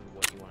 depending on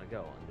what you want to go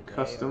on. The day or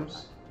Customs.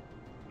 night.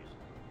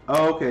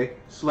 Oh, okay.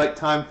 Select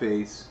time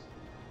phase.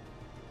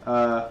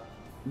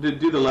 Do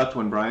the left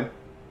one, Brian.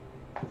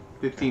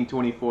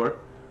 1524.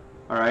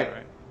 All right.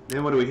 Alright.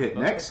 Then what do we hit?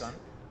 Go Next. click on-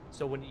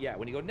 So when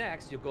you go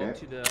next, you'll go Okay.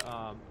 to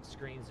the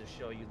screens to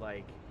show you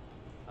like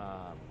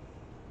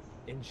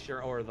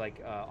insure or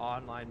like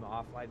online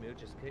offline move.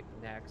 Just click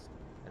next,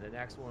 and the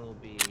next one will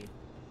be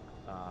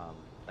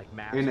like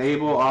maps.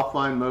 Enable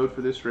offline mode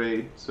for this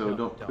raid. So No,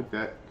 don't don't. click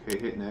that. Okay,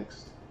 hit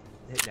next.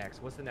 Hit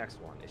next. What's the next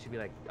one? It should be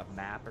like a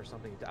map or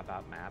something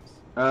about maps.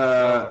 That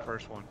was the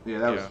first one. Yeah,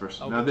 that was the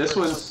first. Oh, Now the this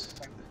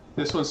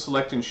first one's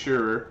select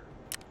insurer.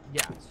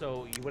 Yeah.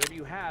 So whatever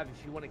you have,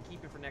 if you want to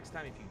keep it for next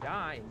time, if you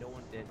die and no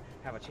one did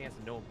have a chance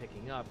of no one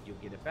picking up, you'll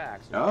get it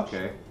back. So Oh,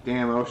 okay.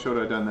 Damn, I should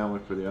have done that one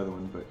for the other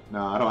one, but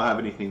no, I don't have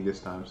anything this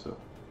time. So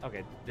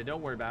Okay. Then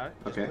don't worry about it.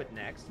 Just Okay. put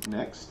next.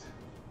 next.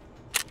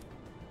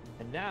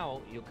 And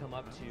now you'll come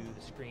up to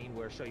the screen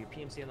where show your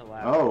PMC on the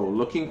left. Oh,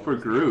 looking for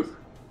group.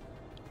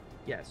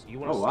 Yes, you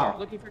want to Oh, start wow.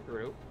 looking for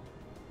group.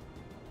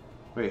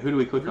 Wait, who do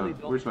we click Really on?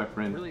 the- Where's my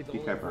friend? Really, the DK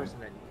only Brian. person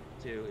that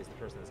you do is the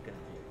person that's going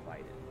to be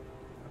invited.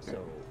 Okay.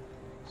 So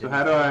So then how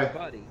you do find I- your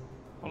buddy?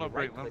 Hold you on,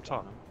 break, let him right-click talk.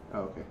 on him. Oh,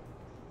 okay.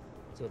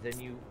 So then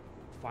you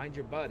find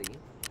your buddy,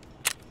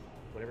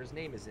 whatever his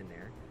name is in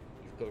there.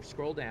 You go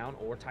scroll down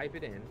or type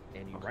it in,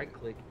 and you Okay.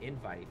 right-click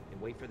invite and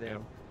wait for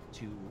them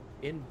to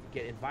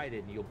get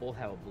invited. And you'll both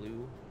have a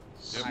blue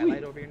Sweet.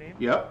 highlight over your name.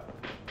 Yep.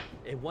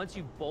 And once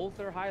you both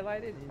are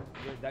highlighted,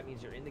 that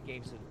means you're in the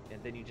game. So,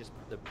 and then you just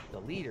the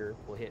leader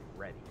will hit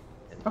ready.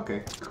 And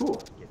Okay, cool.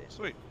 Get in.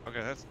 Sweet.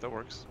 Okay, that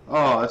works.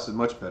 Oh, that's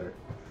much better.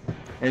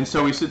 And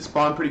so we should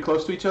spawn pretty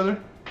close to each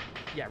other?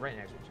 Yeah, right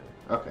next to each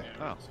other. Okay.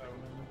 Oh. So,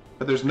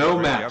 But there's no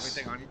Brady, you have maps.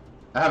 anything on you?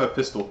 I have a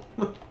pistol.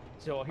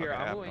 So here, Okay,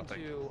 I I'm have going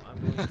nothing.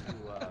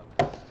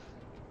 to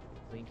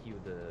link you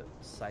the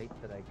site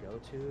that I go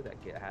to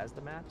that has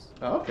the maps.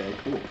 Oh, okay,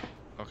 cool.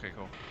 Okay,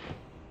 cool.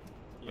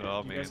 yeah,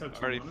 Oh, you man. guys have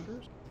 2 Already-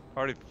 monitors?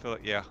 Already feel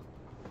it. Yeah,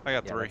 I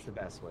got Yeah, 3. that's the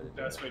best way to do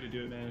The best it. way to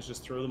do it, man, is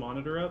just throw the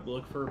monitor up,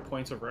 look for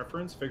points of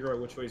reference, figure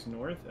out which way's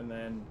north, and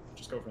then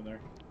just go from there.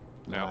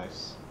 Yeah.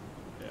 Nice.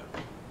 Yeah.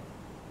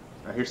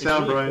 I hear It's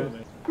sound, really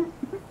Brian. cool, man.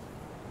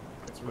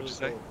 It's What'd really you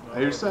say? cool. No, I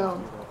hear other people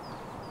sound. do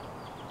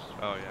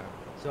that. Oh yeah.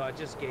 So I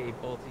just gave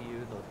both of you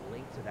the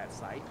link to that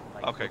site,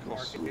 like Okay, cool.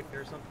 bookmark it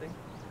or something.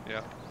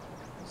 Yeah.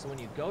 So when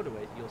you go to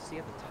it, you'll see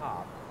at the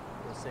top,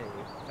 it'll say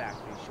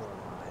factory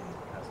shoreline,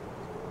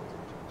 customs rules,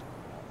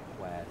 and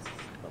quests,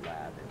 the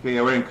lab. And Okay,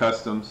 yeah, we're in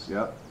customs.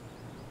 Yep.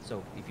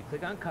 so if you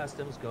click on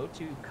customs, go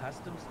to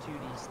customs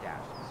 2D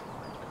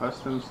stashes.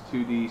 Customs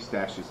 2D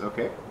stashes.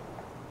 Okay.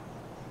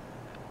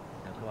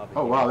 Now come up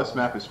Oh here, wow, this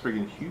map is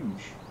friggin'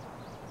 huge.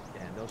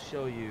 and they'll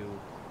show you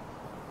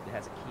it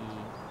has a key,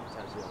 it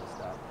tells you all this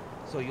stuff.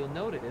 So you'll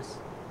notice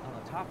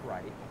on the top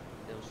right,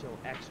 it'll show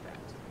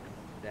extracts.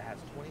 That has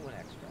 21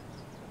 extracts.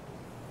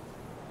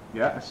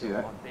 Yeah, I see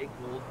that. On big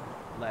bold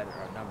letter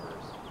or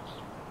numbers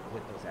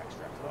with those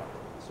extracts on.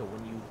 So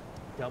when you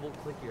double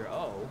click your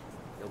O,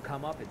 it'll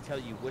come up and tell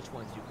you which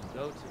ones you can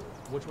go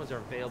to, which ones are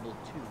available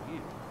to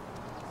you.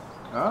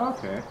 Oh,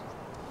 okay.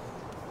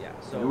 Yeah.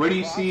 So Where do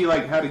you across- see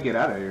like how to get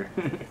out of here?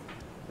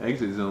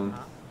 Exit zone.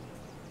 Huh?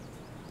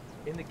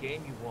 In the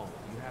game, you won't.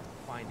 You have to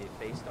find it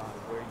based on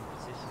where you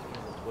position it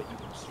and what you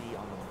can see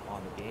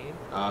on the game.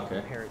 Ah, and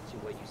okay. Compare it to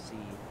what you see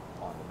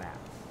on the map.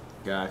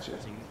 Gotcha.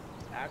 So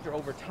after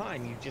over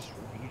time, you just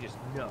know. You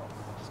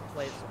just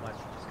play it so much,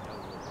 you just know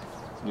where the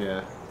extracts are.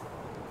 Yeah.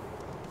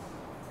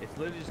 It's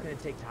literally just going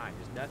to take time.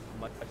 There's not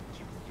much that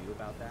you can do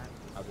about that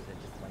other than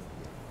just playing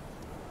the game.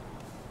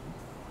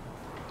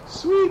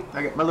 Sweet.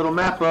 I got my little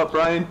map up,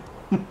 Brian.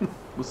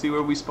 We'll see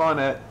where we spawn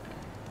at.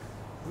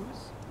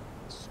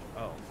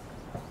 Oh.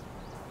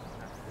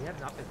 We have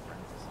not been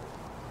friends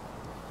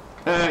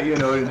this year. You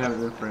know, we didn't have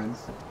been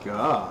friends.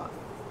 God.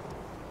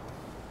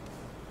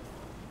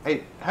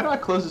 Hey, how do I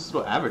close this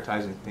little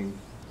advertising thing?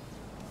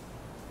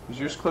 Is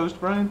yours closed,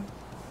 Brian?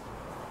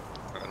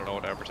 I don't know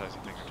what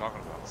advertising thing you're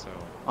talking about. So,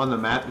 On the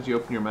map? Did you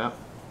open your map?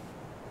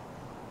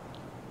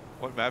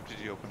 what map did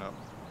you open up?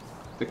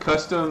 The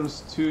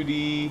customs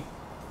 2D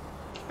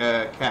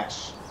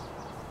cache.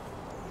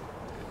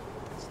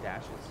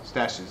 Stashes.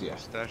 Stashes, yeah.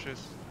 Stashes.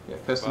 Yeah,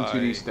 custom By-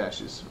 2D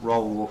stashes. Raw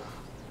Wolf.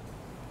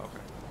 Okay.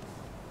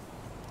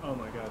 Oh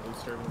my god, dude,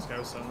 Sterling, this guy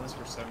was selling this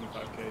for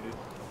 75k, dude.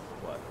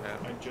 What?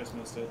 Yeah. I just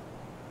missed it.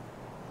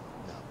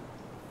 No.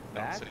 Don't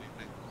Bad? say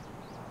anything.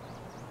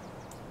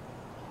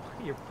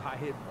 You're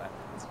buying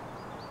weapons.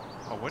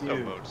 Oh, window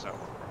Dude. mode does that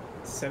work?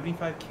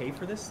 75k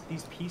for this?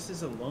 These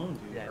pieces alone,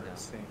 dude, Yeah, I are know.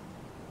 insane.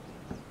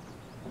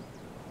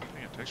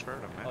 Dang, it takes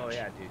forever to match. Oh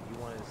yeah, dude. You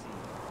wanted to see?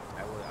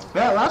 I was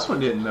That last one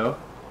didn't, though.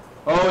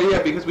 Oh,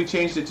 yeah, because we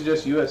changed it to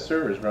just US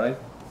servers, right?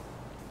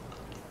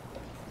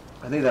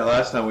 I think that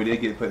last time we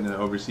did get put in an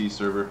overseas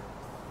server.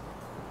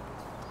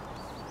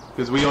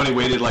 Because we only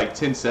waited like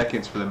 10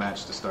 seconds for the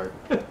match to start.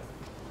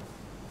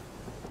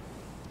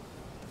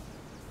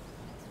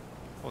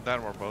 Well,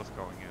 then we're both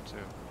going in too.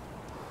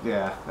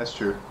 Yeah, that's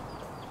true.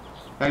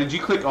 Now, did you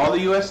click all the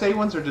USA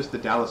ones or just the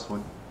Dallas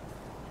one?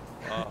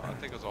 I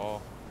think it was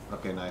all.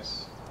 Okay,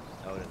 nice.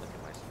 I wouldn't look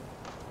at my stream.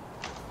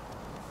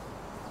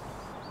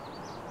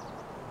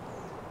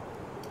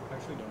 I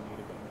actually don't need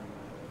a gun right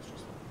now. It's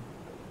just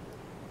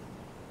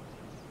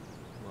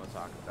You want to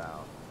talk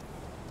about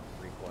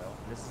recoil?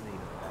 This isn't even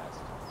the best.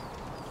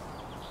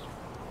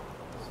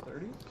 it's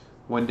 30.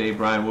 One day,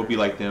 Brian, we'll be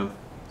like them.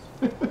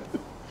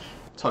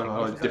 Talking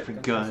about all the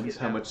different guns,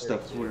 how much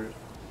stuff's worth.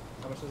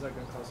 How much does that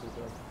gun cost you,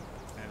 Joe?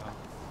 Yeah.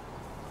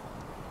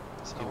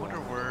 So I wonder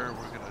where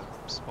we're gonna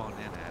spawn in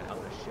I'm at.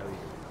 gonna show you.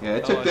 Yeah,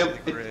 it Oh, took I them.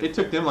 see the grid. It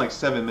took them like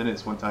 7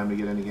 minutes one time to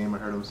get in the game. I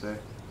heard them say.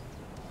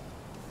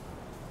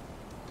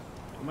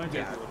 It might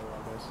take Yeah. a little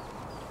while, guys.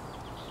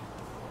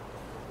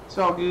 It's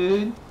all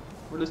good.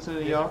 We're listening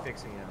to Yeah, y'all. they're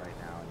fixing it right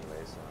now,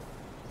 anyway. So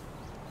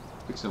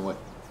Fixing what?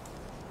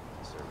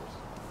 the servers.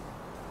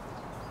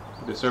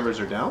 The servers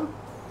are down?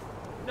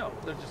 No,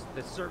 they're just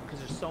the server because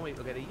there's so many.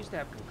 Okay, they used to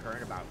have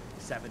concurrent about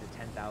 7,000 to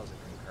 10,000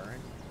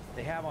 concurrent.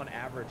 They have on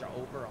average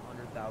over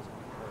 100,000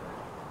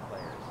 concurrent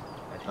players.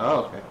 at the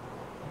Oh, game. okay.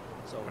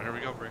 So Right, here we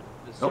go, Bree.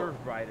 the Oh. server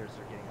providers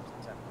are getting up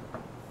to 7.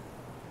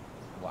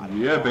 Wow.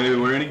 Yeah, baby,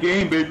 we're in a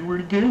game, baby. We're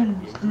in a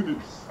game. Let's do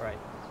this. All right.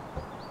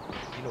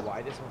 You know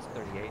why this one's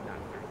 38, not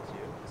 32?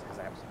 It's because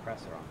I have a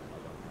suppressor on it. I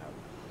don't have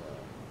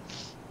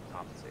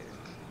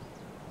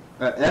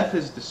the compensator. F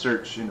is to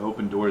search and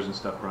open doors and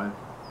stuff, Brian.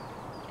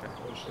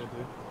 Oh shit,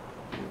 dude.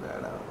 Figure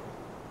that out.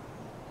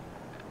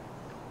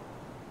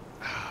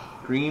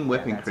 Green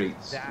weapon that's-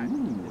 crates. that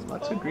Ooh, is-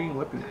 lots of green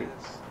weapon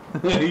crates.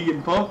 Are you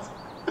getting pumped?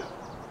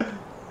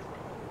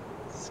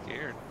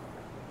 Scared.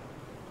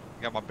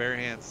 Got my bare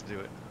hands to do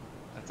it.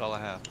 That's all I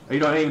have. You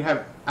don't even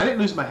have. I didn't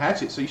lose my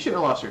hatchet, so you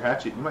shouldn't have lost your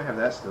hatchet. You might have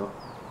that still.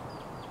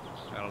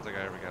 I don't think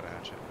I ever got a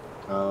hatchet.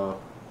 Oh.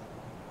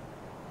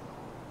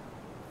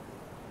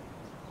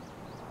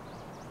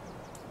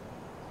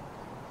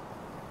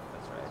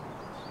 That's right.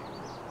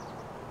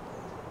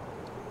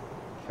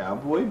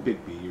 Cowboy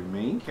Bigby, your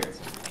main character.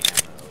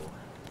 Ammo.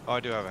 Oh, I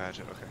do have a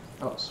hatchet. Okay.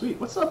 Oh, sweet.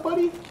 What's up,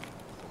 buddy?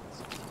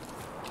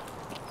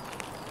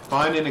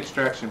 Find an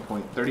extraction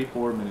point.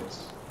 34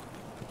 minutes.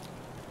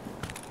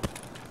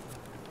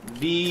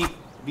 V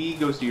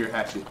goes to your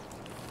hatchet.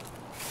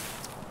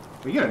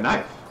 We got a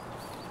knife.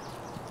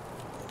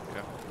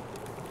 Yeah.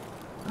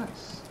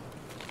 Nice.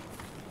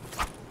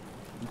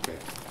 Okay.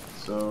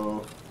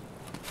 So.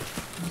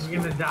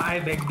 You're gonna die,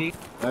 Big D.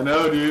 I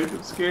know, dude.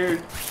 I'm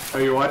scared.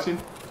 Are you watching?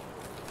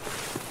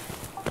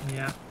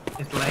 Yeah,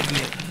 it's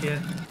laggy as shit.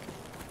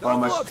 Oh,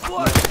 my. Oh!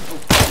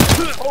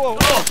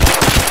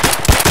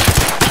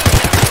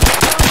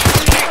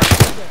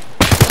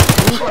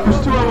 Oh,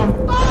 there's two of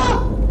them.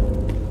 Ah!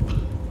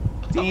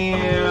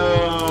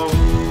 Damn.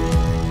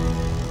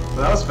 Well,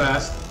 that was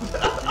fast.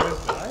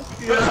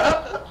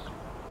 Yeah.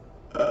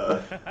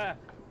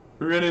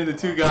 We ran into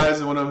two guys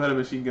and one of them had a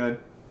machine gun.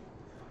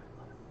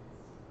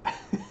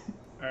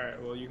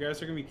 Alright, well, you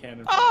guys are gonna be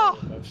cannon. Oh!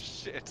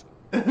 Shit.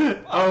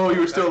 Oh, you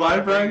were still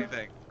alive, Brian?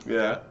 Anything.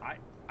 Yeah.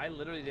 I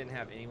literally didn't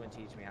have anyone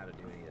teach me how to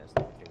do any of this.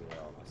 I figured it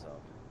out myself.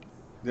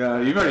 Yeah,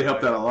 you've already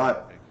helped out a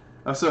lot.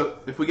 So,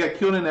 if we got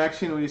killed in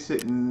action, we just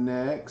hit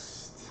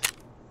next.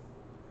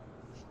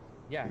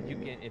 Yeah, you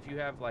can if you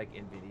have like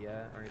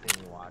Nvidia or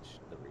anything, you watch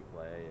the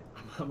replay.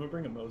 I'm gonna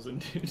bring a Mosin,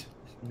 dude.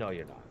 No,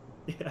 you're not.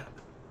 Yeah.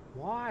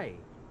 Why?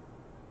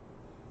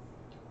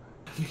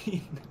 I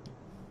mean,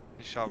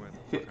 He shot me with a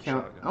Hit fucking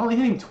count. shotgun. I only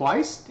hit him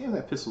twice? Damn,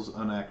 that pistol's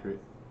inaccurate.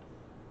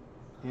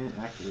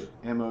 Inaccurate.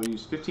 Ammo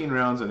used 15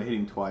 rounds and I hit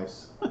him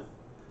twice. Did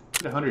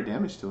 100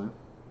 damage to him.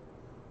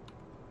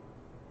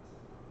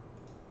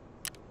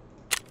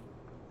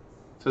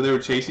 So they were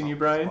chasing you,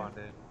 Brian? Spawned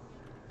in.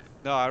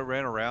 No, I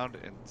ran around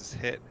and just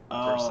hit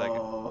for a second.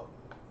 Oh.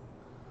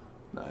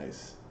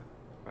 Nice.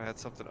 If I had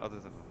something other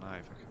than a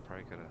knife, I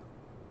probably could have.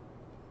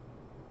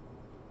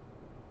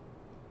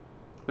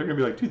 They're gonna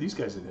be like, dude, these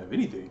guys didn't have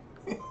anything.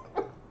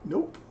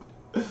 Nope.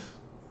 I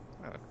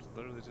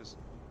literally just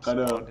I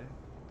know. spawned in.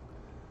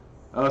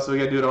 Oh, so we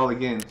gotta do it all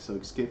again. So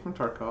escape from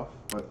Tarkov.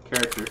 What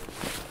character?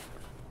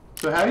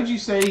 So how did you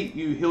say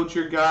you healed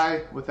your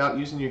guy without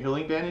using your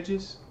healing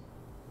bandages?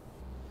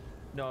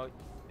 No,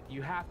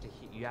 you have to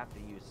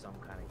use some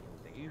kind of healing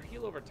thing. You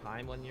heal over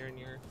time when you're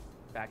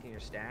back in your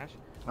stash.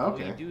 What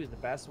Okay. you do is the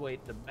best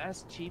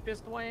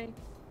cheapest way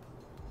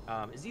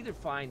is either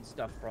find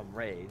stuff from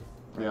raid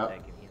Yeah.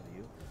 that can heal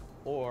you,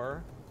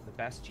 or the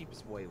best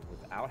cheapest way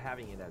without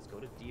having it as go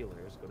to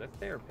dealers, go to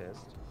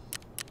therapist,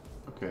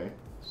 Okay.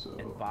 So.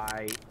 and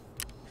buy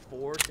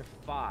 4 to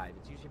 5.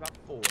 It's usually about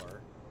 4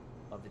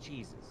 of the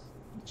cheeses.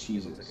 It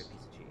Jesus. looks like a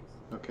piece of cheese.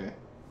 Okay.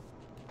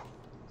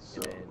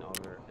 So. And then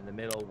over in the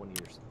middle, when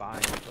you're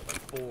buying, you put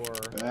like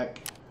 4. Back.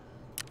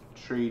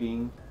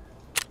 Trading.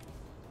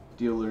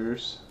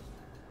 Dealers.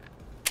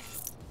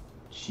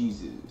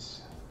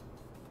 Cheeses.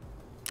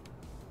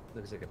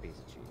 Looks like a piece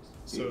of cheese.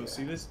 so Yeah.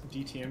 see this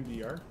DTM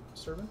VR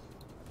servant?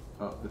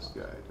 Oh, this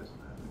guy doesn't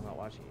have I'm it. not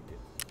watching you, dude.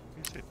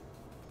 You said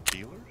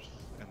dealers?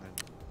 And then.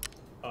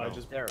 I Oh.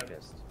 just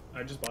Therapist.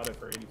 I just bought it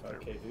for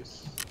 85k, dude.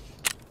 It's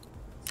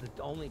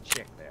the only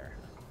chick there.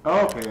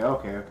 Oh,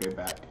 okay,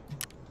 back.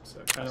 So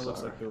it kind of looks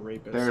Sorry. like the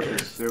rapist.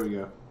 Therapist. There we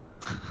go.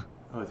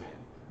 Oh,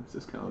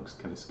 this kind of looks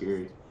kind of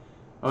scary.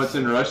 Oh, it's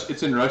in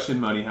Russian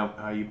money.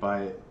 How you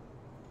buy it?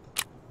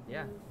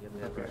 Yeah. You have to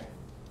have Okay. Russian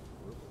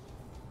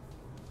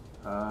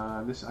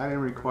rubles. This item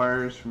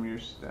requires from your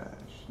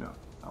stash. No,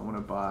 I want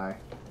to buy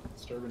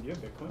Sturban, do you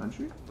have Bitcoin?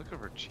 100. Look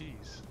over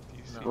cheese. Do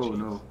you see No. Oh cheese?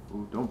 no!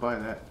 Oh, don't buy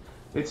that.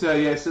 It's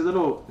it's a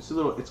little.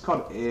 It's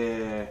called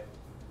A1.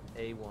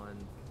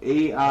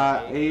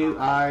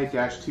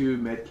 AI-2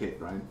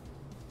 medkit, Ryan.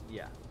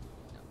 Yeah.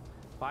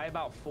 Buy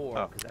about 4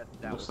 Oh. because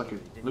that Looks was like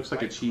easy. Then looks you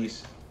like a right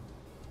cheese. click.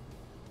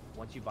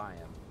 Once you buy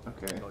them,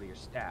 Okay. go to your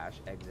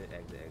stash, exit,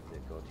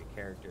 go to your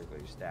character, go to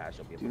your stash.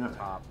 It'll be up Do at not- the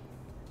top.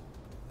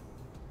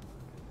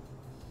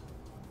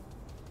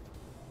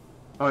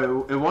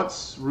 Oh, it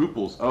wants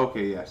ruples. Oh,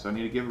 okay, yeah. So I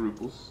need to give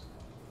ruples.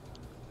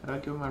 How do I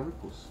give my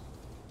ruples?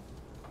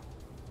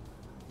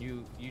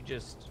 You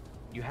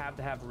have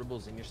to have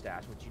rubles in your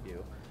stash, which you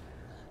do.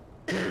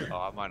 Oh,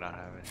 I might not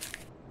have it.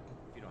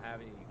 If you don't have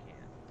any, you can't.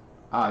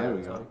 Ah, there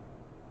we So- go.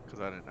 Because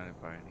I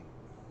didn't buy any.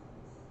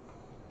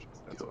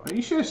 That's why.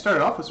 You should have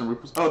started off with some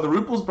ruples. Oh, the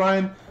ruples,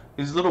 Brian,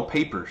 is little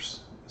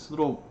papers. It's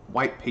little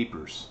white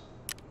papers.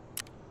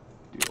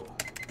 Deal.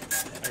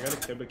 I got a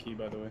Kiba key,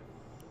 by the way.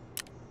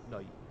 No,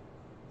 you.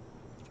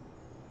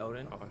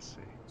 Odin, Oh, I see.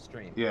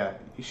 stream. Yeah,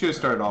 you should have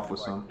started off with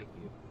Before I some. kick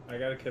you. I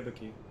got a Kiba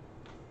key.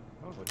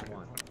 Oh, Which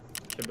one?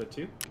 Kiba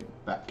 2? Okay,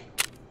 back.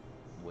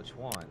 Which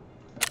one?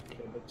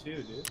 Kiba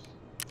 2, dude.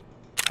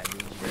 I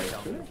need you to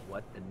tell me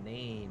what the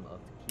name of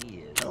the key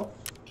is. Oh.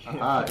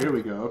 Ah, here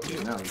we go.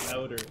 Okay, now we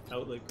go. Outer,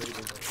 outlet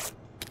greater.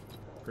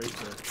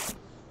 Greater.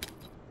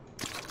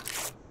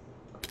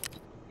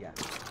 Yeah.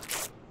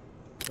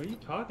 What are you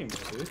talking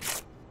about,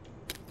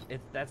 dude?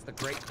 That's the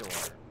great door.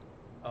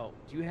 Oh,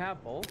 do you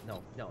have both?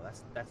 No,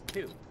 that's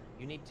two.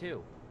 You need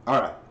two.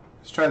 Alright,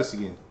 let's try this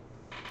again.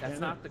 That's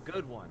not the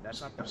good one.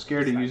 That's not the I'm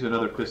scared to use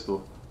another culprit.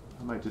 pistol.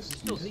 I might just You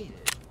still use... need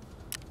it,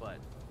 but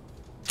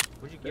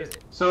where'd you get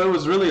it? So it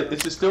was really...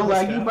 Is it still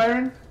laggy,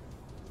 Byron?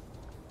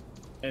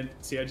 And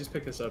see, I just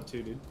picked this up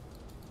too, dude.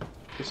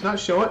 It's not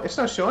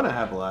showing I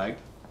have lag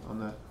on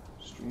the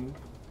stream.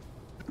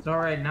 It's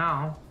alright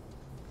now.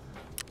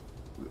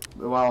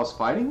 While I was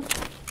fighting?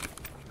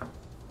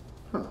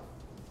 Huh.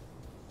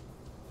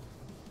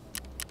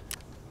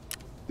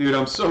 Dude,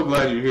 I'm so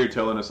glad you're here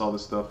telling us all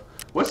this stuff.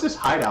 What's this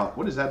hideout?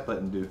 What does that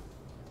button do?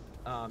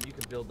 You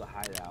can build the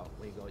hideout.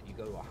 When you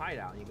go to a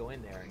hideout and you go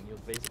in there and you'll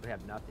basically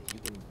have nothing. You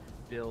can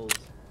build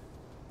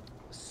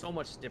so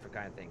much different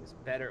kind of things.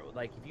 Better,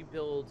 like if you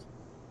build,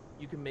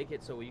 you can make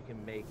it so you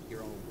can make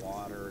your own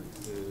water and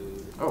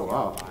food. Oh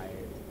wow.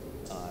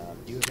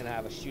 You can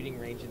have a shooting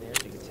range in there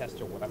so you can test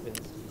your weapons.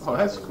 Oh,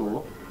 that's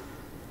cool.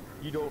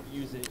 You don't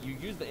use it. You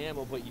use the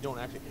ammo, but you don't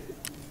actually.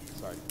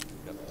 Sorry.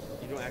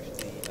 You don't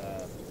actually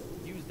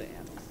use the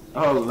ammo.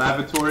 Oh,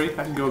 lavatory.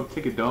 I can go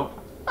take a dump.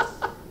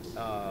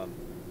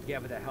 Yeah,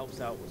 but that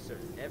helps out with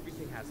certain.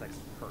 Everything has like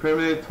some perks.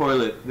 Primitive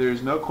toilet. There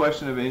is no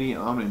question of any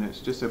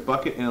ominous. Just a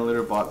bucket and a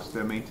litter box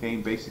to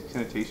maintain basic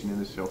sanitation in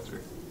the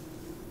shelter.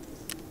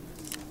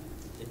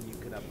 And you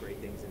can upgrade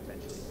things and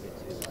eventually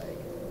get to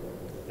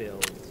like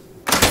build,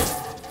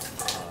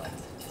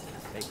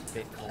 make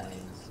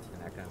bitcoins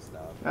and that kind of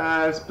stuff.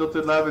 Ah, I just built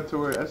a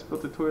lavatory. I just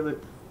built a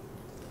toilet.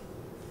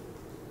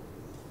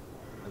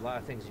 A lot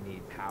of things you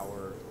need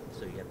power,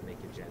 so you have to make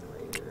a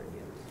generator and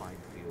you have to find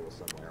fuel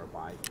somewhere or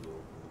buy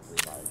fuel from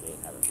the flea market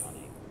and have it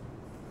running.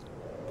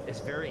 It's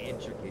a very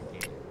intricate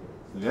game.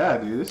 Yeah,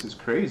 dude, this is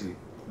crazy.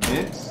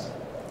 Vents.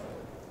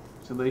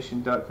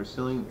 Insulation duct for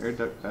sealing. Air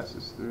duct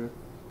passes through.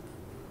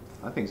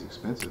 That thing's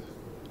expensive.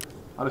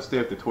 I'll just stay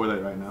at the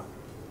toilet right now.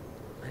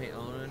 Hey,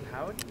 Owen,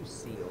 how do you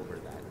see over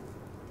that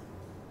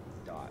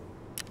dot?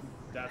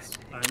 That's.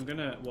 I'm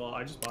gonna. Well,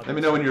 I just bought. Let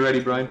me know when you're ready,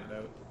 Brian.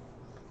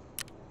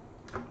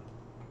 I I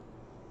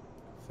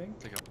think.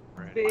 think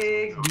I'm ready.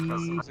 Big So, D.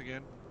 customs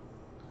again.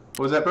 What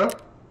was that, bro?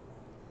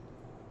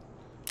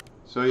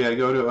 So yeah,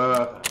 go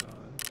to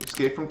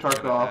escape from We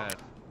gotta Tarkov. add-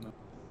 We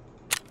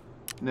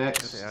have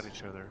Next. to add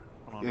each other.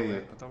 Hold on, Yeah, wait. yeah.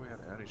 I thought we had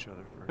to add each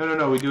other first.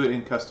 No, we do it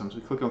in customs.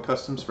 We click on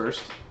customs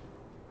first.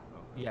 Oh.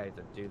 Yeah, you have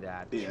to do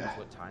that. Yeah. Choose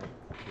what time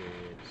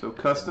period. So and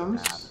then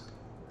customs. map.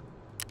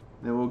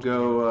 Then we'll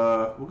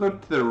go to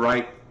the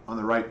right on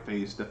the right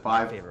phase to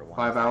My favorite one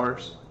 5 is the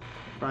hours. blue one.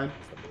 Brian,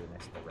 It's the blue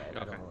next to the red. I Okay.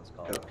 don't know what it's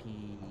called. Yep.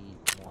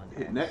 P1.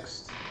 Hit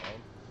next.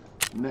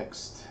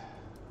 Next.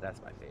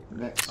 That's my favorite.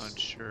 Next.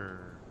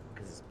 Unsure.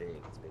 Because it's big.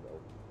 It's big open.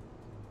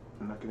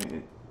 I'm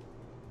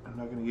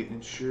not gonna get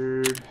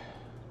insured.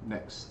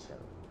 Next.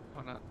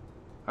 Why not?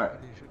 All right.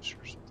 I need to insure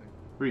something.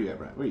 Where you at,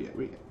 Brian? Where you at?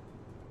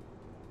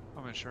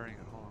 I'm insuring it.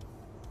 Hold on.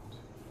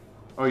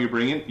 Oh,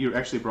 you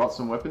actually brought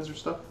some weapons or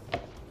stuff?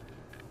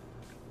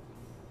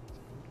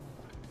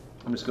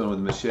 I'm just going with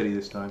the machete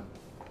this time.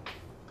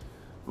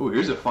 Oh,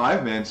 here's a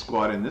 5-man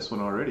squad in this one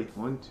already.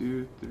 1,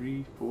 2,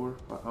 3, 4,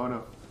 5. Oh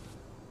no.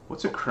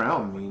 What's a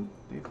crown mean?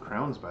 They have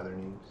crowns by their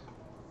names.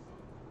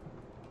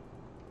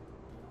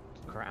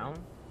 Crown?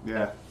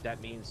 Yeah.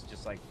 That means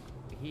just like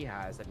he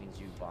has, that means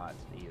you bought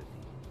the EOD.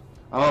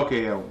 Oh,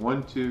 okay, yeah.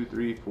 1, 2,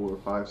 3, 4,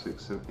 5,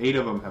 6, 7. 8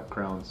 of them have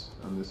crowns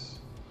on this.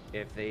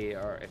 If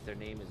their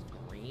name is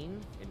green,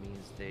 it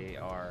means they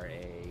are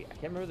a, I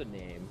can't remember the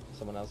name.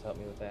 Someone else help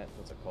me with that.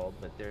 What's it called?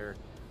 But they're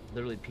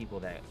literally people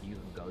that you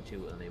can go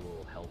to and they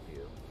will help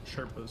you.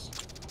 Sherpas.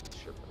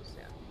 Sherpas,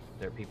 yeah.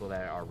 They're people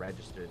that are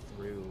registered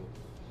through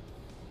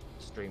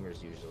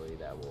streamers usually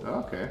that will.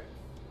 Okay.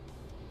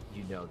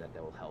 You know that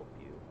they will help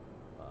you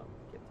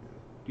get through.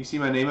 Do you see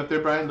my name up there,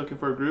 Brian? Looking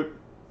for a group?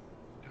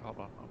 Hold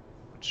on. I'm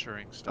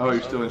insuring stuff. Oh,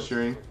 you're still this is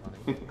insuring? so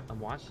funny. I'm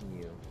watching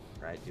you,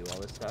 right? Do all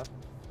this stuff.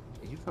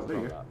 You Oh, there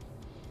you go. up.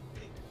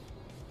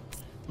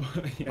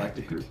 Yeah, Like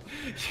the dude. group.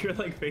 You're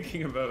like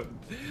thinking about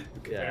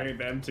comparing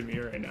them to me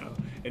right now,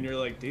 and you're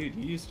like, dude,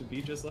 you used to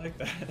be just like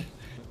that.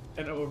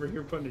 And I'm over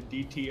here putting a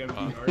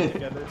DTMPR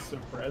together,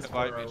 suppress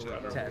for Invite our me to the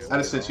runner. test. I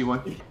just sent you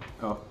one.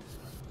 Oh.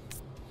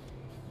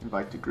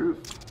 Invite to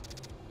group. There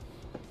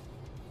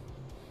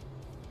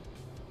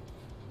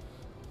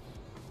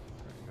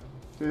you go.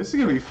 Dude, this is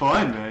gonna be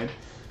fun, man.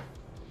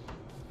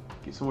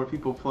 Get some more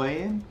people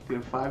playing. Get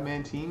a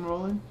 5-man team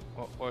rolling.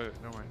 Oh, wait,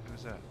 no, wait.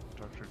 Who's that?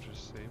 Doctor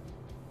just saved?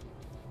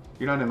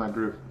 You're not in my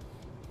group.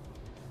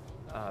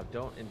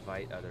 Don't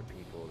invite other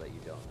people that you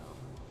don't know.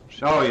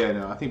 Oh yeah,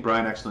 no. I think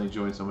Brian accidentally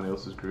joined someone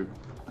else's group.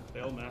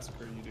 They'll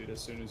massacre you, dude, as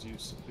soon as you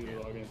do the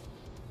login.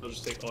 They'll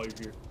just take all your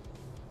gear.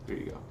 There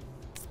you go.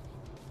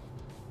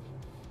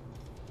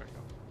 There you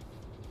go.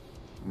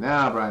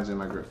 Now Brian's in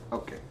my group.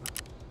 Okay.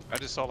 I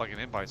just saw like an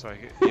invite, so I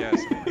hit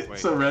yes. I'm like, wait,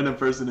 Some random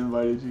person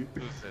invited you.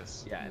 who's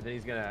this? Yeah, and then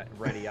he's gonna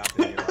ready up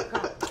and you're like,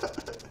 oh.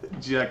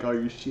 Jack all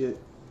your shit.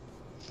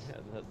 Yeah,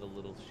 the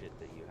little shit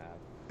that you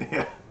have.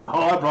 Yeah.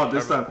 All I brought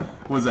this time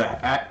was a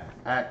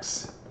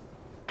axe.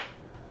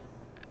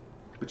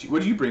 But what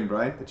did you bring,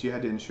 Brian, that you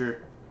had to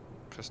insure?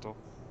 Pistol.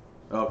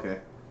 Oh, okay.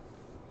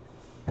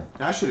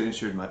 I should have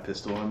insured my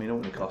pistol. I mean, it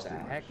wouldn't What cost the me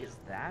much. heck is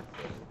that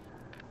thing?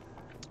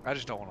 I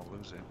just don't want to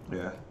lose it.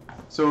 Yeah.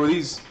 So are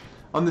these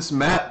on this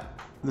map?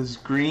 These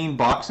green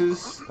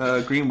boxes,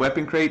 green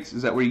weapon crates.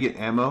 Is that where you get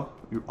ammo?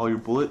 All your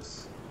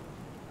bullets?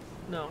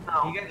 No.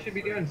 You guys should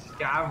be doing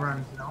scav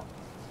runs, no?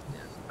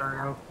 Start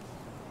out.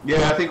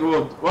 Yeah, I think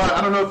we'll. Well,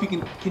 I don't know if you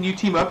can. Can you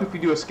team up if you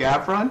do a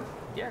scav run?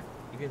 Yeah,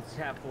 you can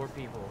have 4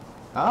 people.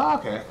 Ah,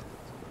 okay.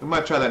 We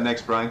might try that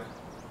next, Brian.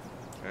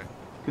 Okay.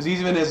 Because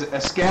even as a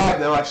scav,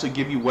 they'll actually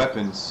give you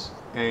weapons,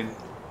 and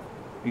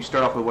you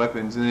start off with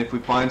weapons, and if we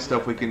find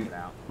stuff, we can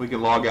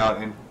log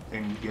out and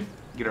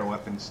get our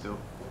weapons still.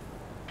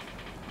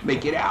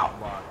 Make it out.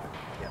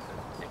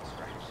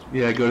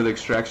 Yeah, go to the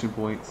extraction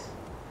points.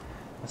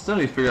 I still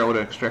need to figure out what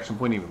an extraction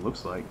point even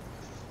looks like.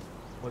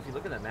 Well, if you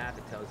look at the map,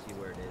 it tells you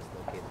where it is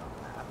located on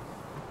the map,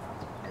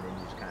 and then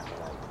you just kind of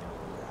like know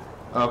where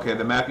you're at. Okay,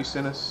 the map you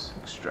sent us.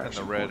 In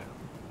Extraction. the red. point.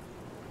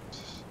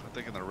 I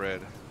think in the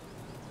red.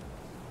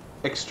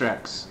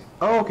 Extracts.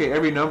 Oh, okay.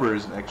 Every number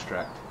is an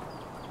extract.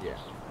 Yeah.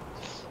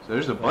 So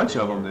there's a bunch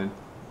of them then.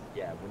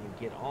 Yeah, when you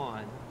get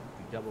on,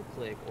 you double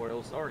click, or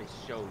it'll already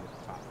show you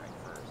the top right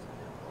first, and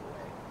then go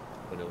away.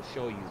 But it'll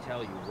show you,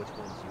 tell you which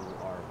ones you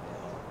are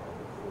available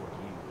for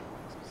you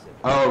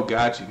specifically. Oh,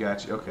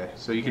 gotcha. Okay,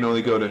 so you can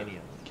only go to. any of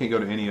them. Can't go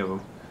to any of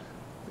them.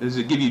 Does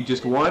it give you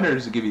just one, or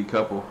does it give you a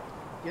couple?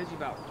 It gives you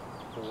about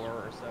 4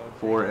 or so.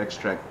 4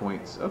 extract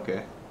points.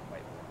 Okay.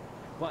 Wait.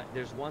 But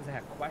there's ones that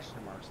have question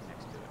marks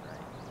next to it,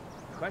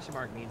 right? Question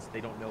mark means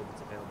they don't know if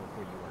it's available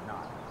for you or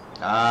not.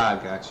 Ah,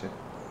 gotcha.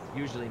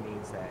 Usually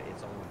means that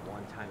it's only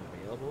one time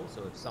available,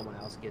 so if someone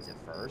else gets it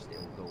first, it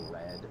will go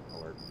red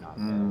or not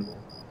available.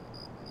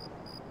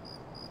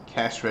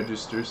 Cash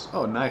registers.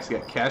 Oh, nice.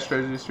 Got cash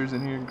registers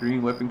in here.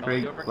 Green weapon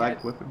crate. don't forget-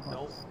 Black weapon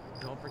box.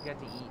 Don't forget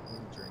to eat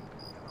and drink.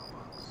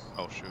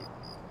 Oh shoot.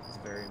 It's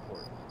very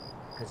important.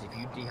 Because if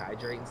you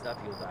dehydrate and stuff,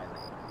 you'll die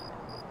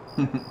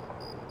later.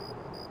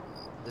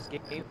 This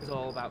game is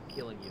all about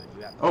killing you, and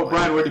you have to Oh,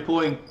 Brian, we're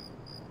deploying.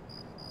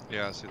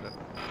 Yeah, I see that.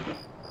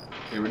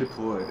 Okay, we're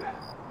deployed.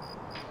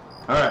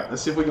 Alright,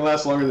 let's see if we can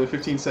last longer than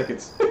 15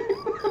 seconds. I'm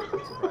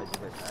surprised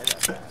you guys died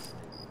that fast.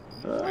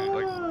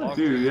 Ah,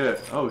 dude, yeah.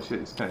 Oh shit,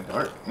 it's kind of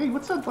dark. Hey,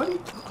 what's up, buddy?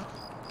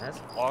 That's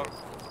Log.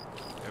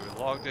 Yeah, we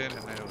logged in,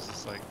 and then it was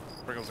just like,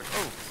 Brick was like,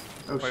 oh.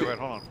 Oh Wait, shit. wait,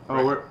 hold on.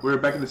 Oh, we're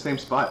back in the same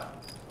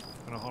spot.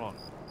 No, hold on.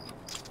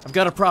 I've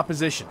got a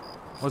proposition.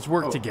 Let's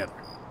work Oh. together.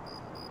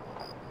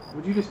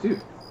 What'd you just do?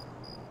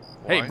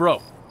 Hey, Why?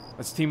 bro.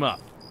 Let's team up.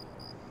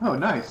 Oh,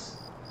 nice.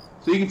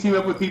 So you can team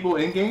up with people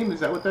in game? Is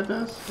that what that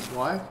does?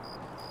 Why?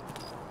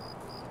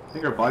 I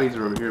think our bodies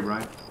are over here,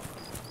 Brian.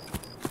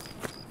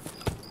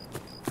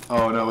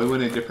 Oh no, we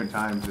went at different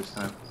times this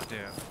time.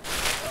 Yeah.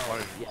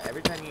 yeah,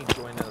 every time you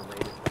join a raid,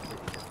 it's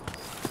completely different.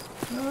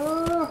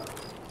 Ah.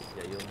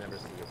 Yeah, you'll never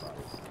see your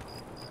bodies.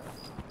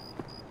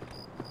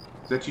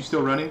 Is that you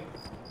still running?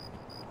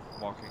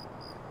 Walking.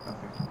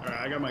 Okay. Alright,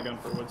 I got my gun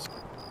for woods.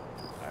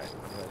 Alright,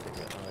 I'm gonna take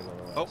it. I'm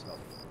gonna go. Oh.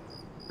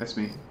 That's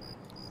me.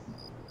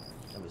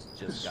 I was I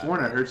just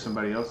sworn I heard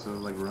somebody else that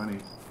was like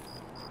running.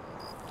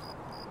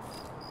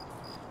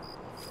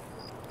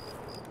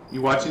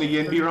 You watching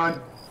again, B-Ron?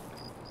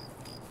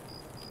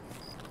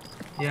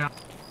 Yeah.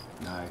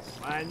 Nice.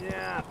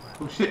 Manap.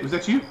 Oh shit, was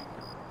that you?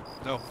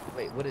 No.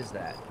 Wait, what is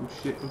that? Oh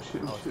shit, oh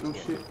shit, oh shit, oh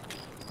shit.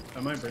 I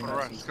might bring Coming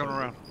that. around. It's coming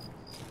around.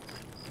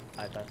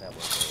 I thought that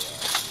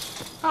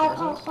was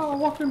Oh,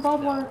 walking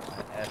barbed wire.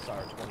 a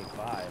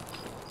SR-25.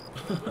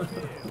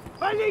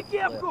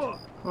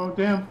 Oh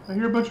damn, I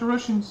hear a bunch of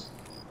Russians.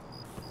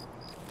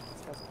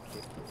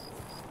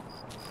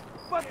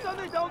 I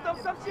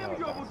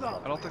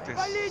don't think they.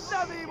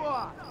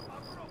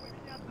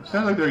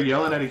 Sounds like they're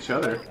yelling at each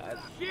other. I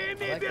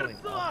like going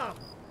up,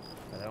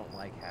 but I don't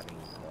like having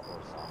the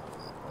horse on.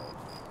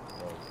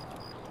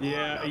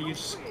 Yeah, you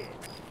just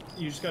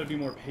gotta be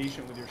more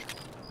patient with your.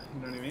 You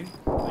know what I mean?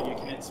 Like you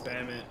can't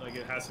spam it. Like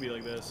it has to be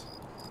like this.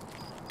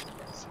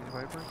 See the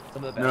Viper?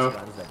 Some of the best No.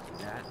 guns that do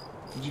that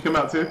Did you come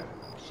out too?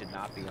 should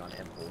not be on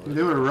M4.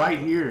 They were right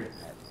here.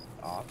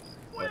 Off.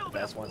 But the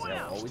best ones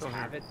that always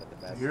have it, but the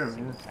best hear 'em,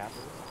 single yeah. tappers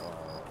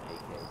are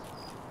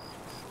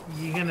AKs.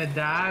 You gonna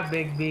die,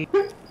 Big B.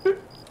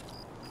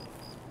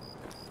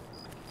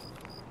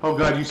 Oh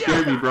god, you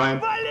scared me, Brian.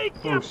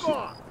 Oh shit.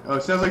 Oh,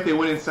 it sounds like they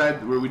went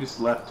inside where we just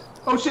left.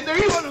 Oh shit, there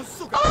he is!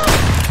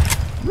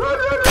 Ah! Run, run,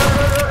 run,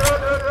 run,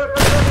 run, run, run, run,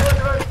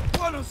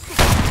 run, run!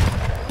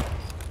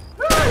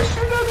 Ah,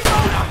 shoot at me!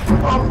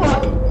 Oh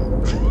fuck!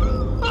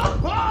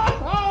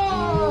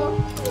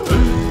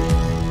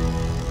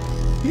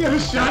 He had a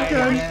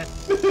shotgun!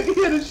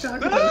 He had a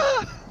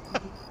shotgun!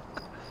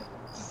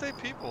 It's the same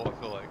people, I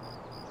feel like.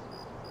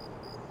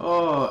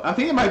 Oh, I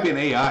think it might be an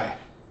AI.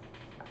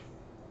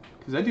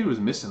 Because that dude was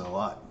missing a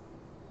lot.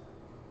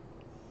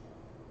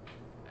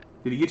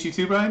 Did he get you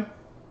too, Brian?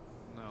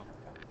 No.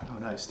 Oh,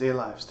 nice. Stay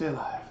alive. Stay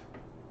alive.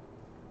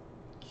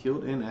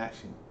 Killed in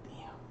action.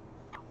 Damn.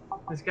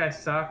 This guy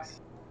sucks.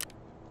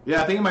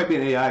 Yeah, I think it might be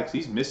an AI because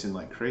he's missing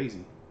like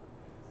crazy.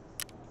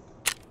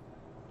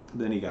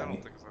 Then he I got don't me.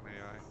 think it's an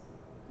AI.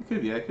 It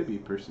could be. It could be a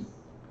person.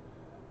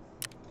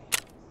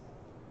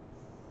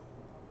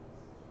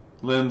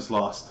 Limbs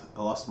lost.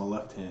 I lost my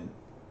left hand.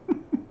 I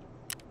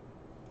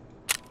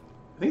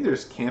think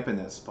there's camp in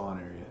that spawn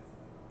area.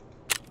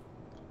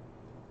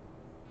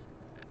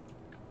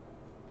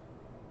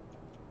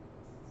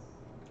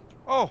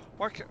 Oh,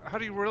 why can't, how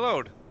do you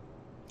reload?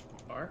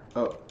 R?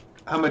 Oh,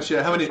 how much?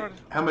 How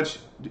much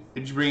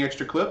did you bring?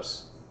 Extra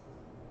clips?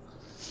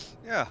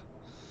 Yeah.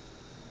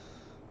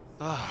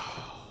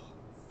 Oh.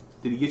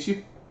 Did he get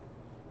you?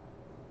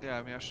 Yeah,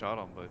 I mean I shot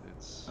him, but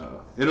it's.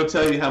 It'll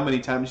tell you how many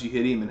times you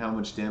hit him and how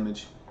much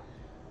damage.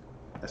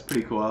 That's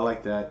pretty cool. I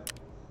like that.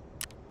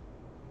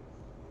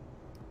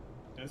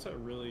 It's a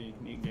really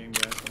neat game,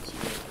 guys. Once you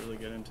like, really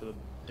get into the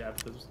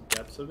depths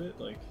of it,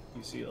 like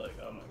you see, like,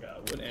 oh my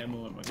god, what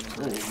ammo am I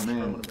gonna bring? Oh,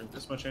 man. I want to bring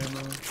this much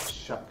ammo.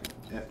 Shotgun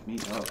F me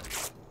up.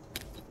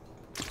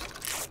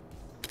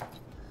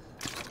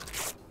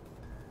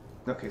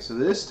 Okay, so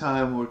this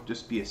time we'll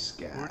just be a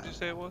scav. Where did you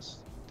say it was?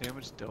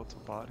 Damage Delta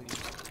body.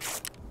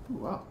 Ooh,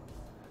 wow.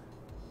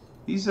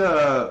 These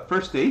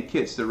first aid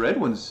kits, the red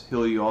ones,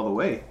 heal you all the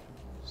way.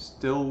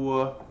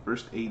 Still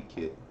first aid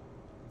kit.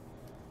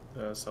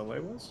 The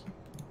Salewas?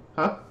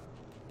 Huh?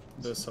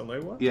 The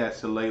Salewa? Yeah,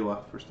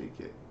 Salewa first aid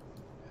kit.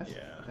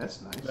 Yeah.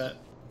 That's nice.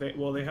 They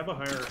have a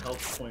higher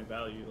health point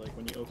value. Like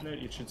when you open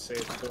it, it should say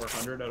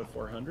 400 out of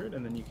 400,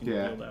 and then you can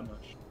heal that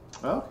much.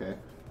 Oh, okay.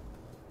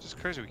 Just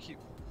crazy. We keep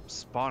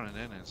spawning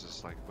in, and it's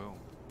just like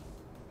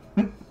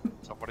boom.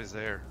 Somebody's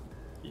there.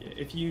 Yeah,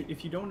 if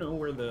you don't know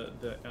where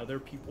the other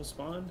people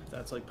spawn,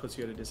 that's like puts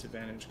you at a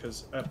disadvantage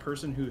because a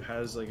person who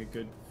has like a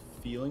good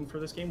feeling for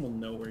this game will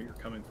know where you're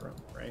coming from,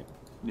 right?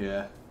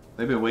 Yeah.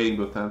 They've been waiting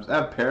both times. I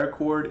have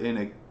paracord and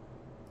a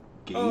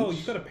gauge. Oh,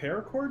 you got a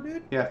paracord,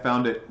 dude? Yeah, I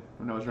found it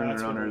when I was running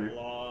That's around worth earlier. a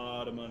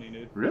lot of money,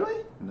 dude.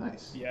 Really?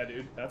 Nice. Yeah,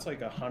 dude. That's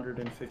like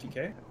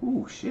 150K.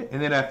 Ooh, shit.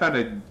 And then I found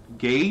a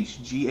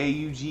gauge,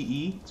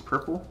 G-A-U-G-E. It's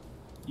purple.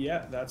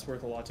 Yeah, that's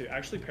worth a lot too.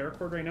 Actually,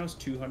 paracord right now is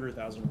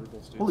 200,000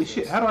 rubles, dude. Holy so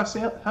shit! How do I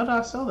sell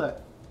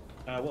that?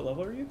 what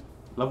level are you?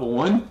 Level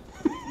 1?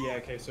 Yeah.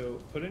 Okay, so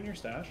put in your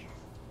stash.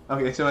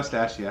 Okay, it's in my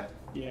stash. Yeah.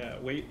 Yeah.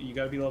 Wait, you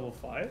gotta be level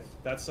 5.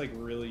 That's like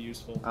really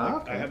useful. Ah, Like,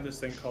 okay. I have this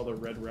thing called a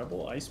Red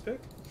Rebel Ice Pick,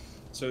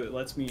 so it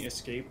lets me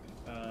escape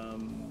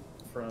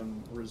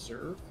from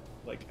reserve.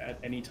 Like at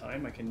any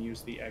time, I can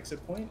use the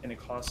exit point, and it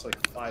costs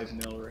like 5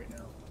 mil right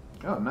now.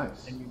 Oh,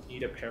 nice. And you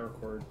need a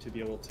paracord to be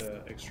able to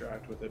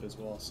extract with it as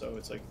well. So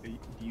it's like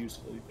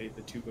useful.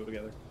 The two go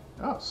together.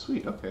 Oh,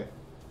 sweet. Okay.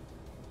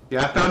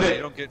 Yeah, I found it.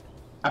 You don't get.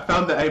 I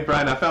found the. Hey,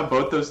 Brian, I found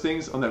both those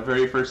things on that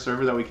very first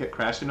server that we kept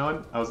crashing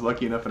on. I was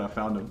lucky enough and I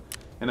found them,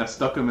 and I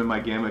stuck them in my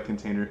gamma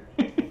container.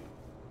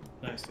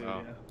 Nice, dude.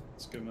 Oh. Yeah,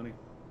 it's good money.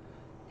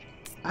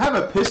 I have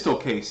a pistol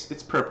case.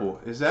 It's purple.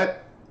 Is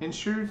that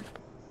insured?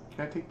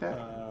 Can I take that?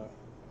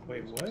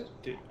 Wait, what?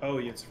 Oh,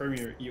 yeah, it's from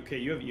your. Okay,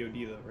 you have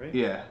EOD though, right?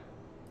 Yeah.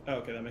 Oh,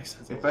 okay, that makes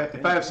sense. If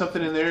I have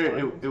something in there,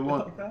 it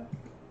won't. Like that?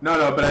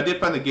 No, but I did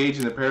find the gauge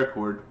and the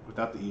paracord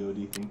without the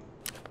EOD thing.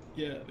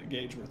 Yeah, the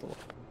gauge worth a lot.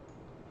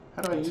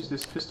 How do I use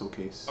this pistol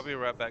case? I'll be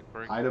right back,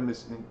 Berg. Item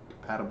is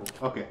incompatible.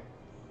 Okay.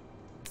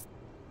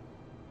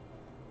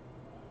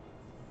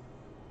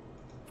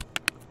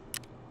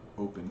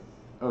 Open.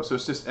 Oh, so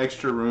it's just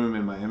extra room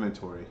in my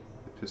inventory,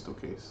 the pistol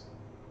case.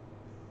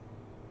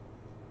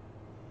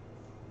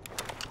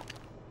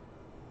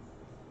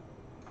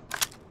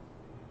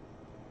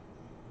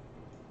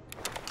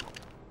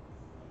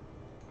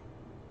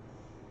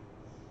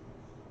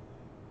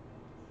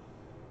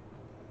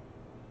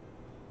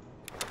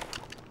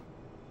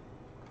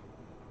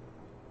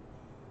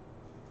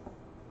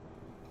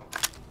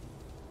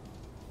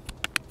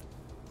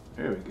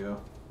 There we go.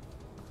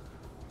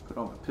 Put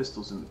all my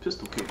pistols in the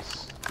pistol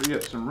case. Free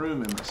up some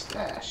room in my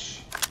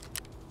stash.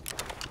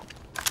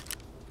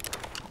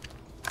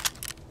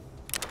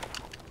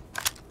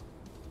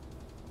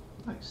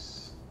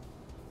 Nice.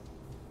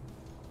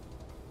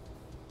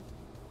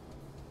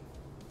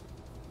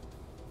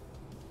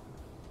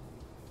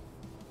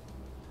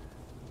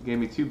 Gave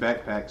me 2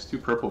 backpacks, 2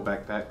 purple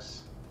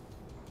backpacks.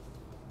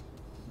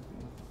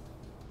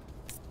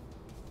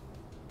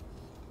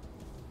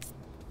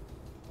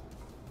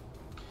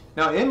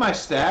 Now in my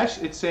stash,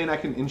 it's saying I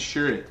can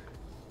insure it.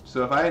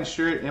 So if I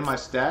insure it in my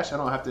stash, I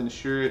don't have to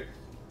insure it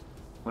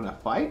when I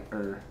fight,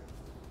 or?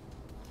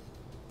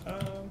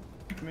 I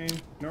mean,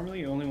 normally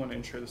you only want to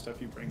insure the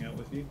stuff you bring out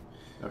with you.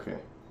 Okay.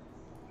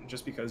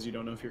 Just because you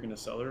don't know if you're going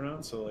to sell it or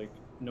not, so like,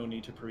 no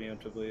need to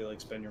preemptively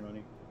like spend your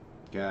money.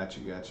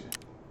 Gotcha.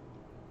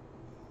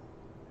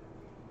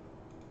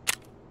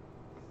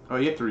 Oh,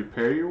 you have to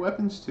repair your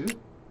weapons too?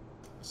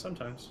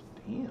 Sometimes.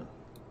 Damn.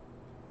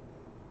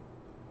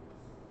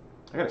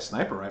 I got a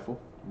sniper rifle.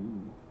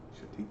 Ooh,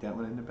 should take that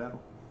one into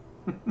battle.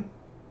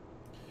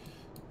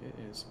 It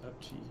is up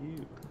to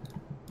you.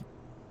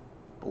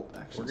 Bolt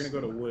action. We're gonna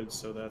go to woods,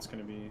 so that's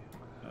gonna be.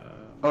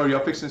 Oh, are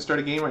y'all fixing to start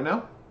a game right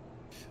now?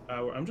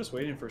 I'm just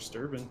waiting for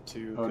Sturban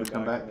to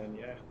come back. and then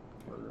yeah,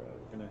 we're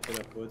gonna hit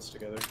up woods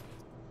together.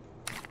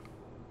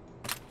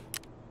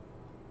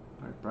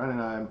 Alright, Brian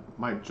and I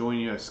might join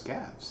you as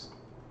scavs.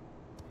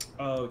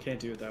 Oh, can't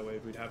do it that way.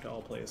 We'd have to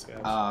all play as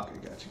scavs. Ah, okay,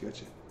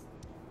 gotcha.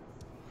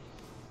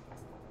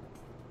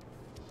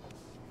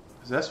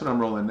 So that's what I'm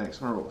rolling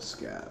next. I'm gonna roll a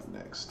scav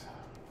next.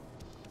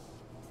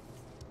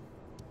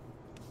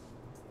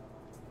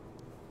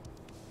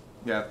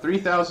 Yeah,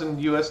 3,000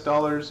 US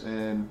dollars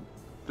and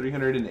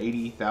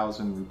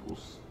 380,000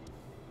 rubles.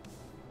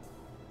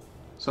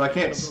 So I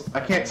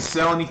can't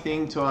sell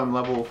anything till I'm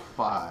level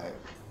 5.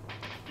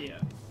 Yeah.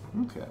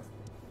 Okay.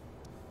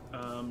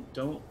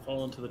 Don't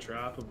fall into the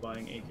trap of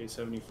buying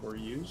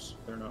AK-74Us.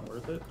 They're not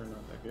worth it. They're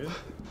not that good.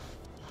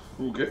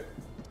 Okay.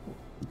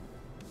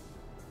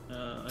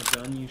 A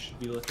gun you should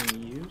be looking to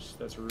use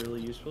that's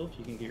really useful if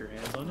you can get your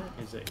hands on it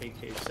is an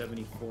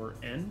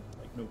AK-74N,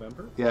 like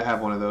November. Yeah, I have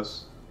one of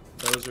those.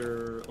 Those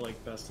are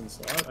like best in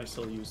slot. I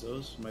still use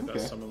those.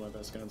 Some of my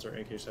best guns are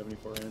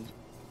AK-74N.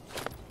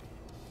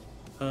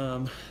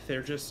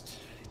 They're just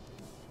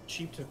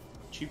cheap to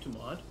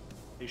mod.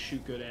 They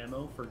shoot good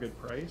ammo for good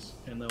price,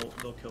 and they'll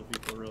kill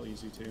people real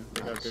easy too.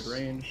 They got good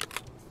range,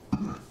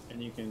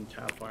 and you can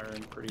tap fire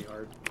them pretty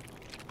hard.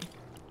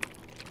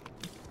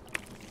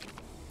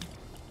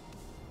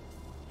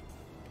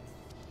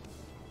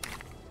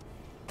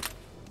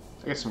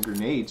 I got some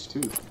grenades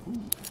too.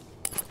 Ooh.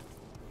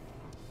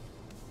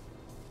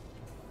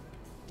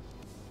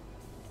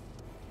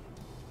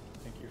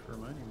 Thank you for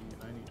reminding me.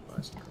 I need to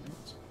buy some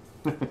grenades.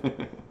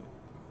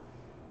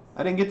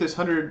 I didn't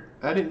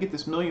get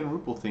this million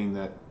ruble thing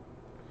that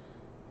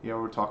we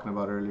were talking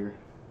about earlier.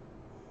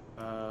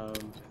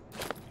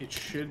 It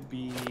should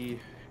be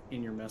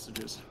in your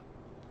messages.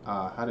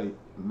 How do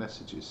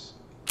messages?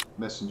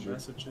 Messenger.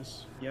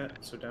 Messages. Yeah.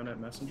 So down at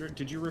Messenger,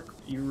 did you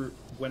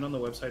went on the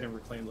website and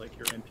reclaimed like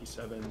your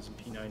MP7s and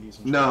P90s?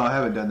 And no, I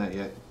haven't done that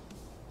yet.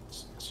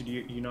 So do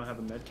you not have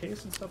a med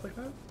case and stuff like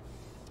that?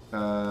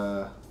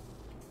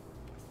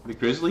 The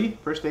Grizzly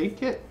first aid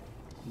kit?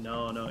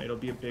 No, it'll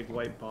be a big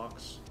white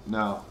box.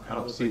 No, I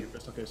don't see.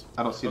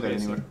 I don't see that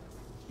anywhere. So,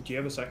 do you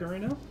have a second right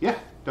now? Yeah.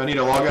 Do I need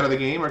to log out of the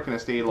game, or can I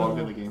stay logged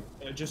in the game?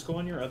 Just go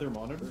on your other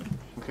monitor.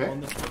 Okay.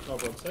 On the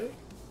Tarkov website.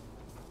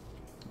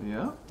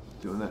 Yeah.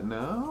 Doing that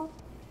now.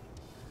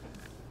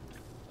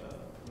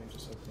 Let me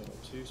just open it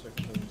up too, so I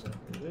can show you exactly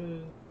what it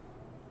is.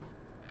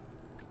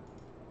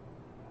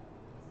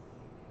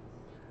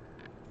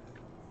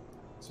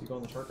 So you go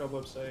on the Tarkov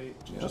website.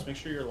 Just make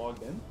sure you're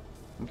logged in.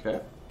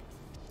 Okay.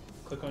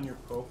 Click on your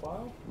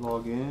profile.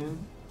 Log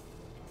in.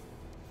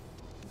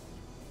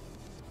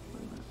 Wait a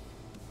minute.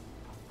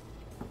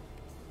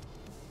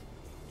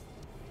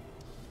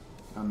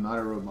 I'm not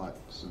a robot.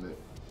 Submit.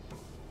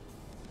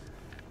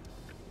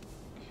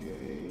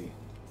 Okay.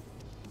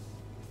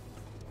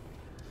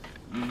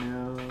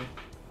 Email.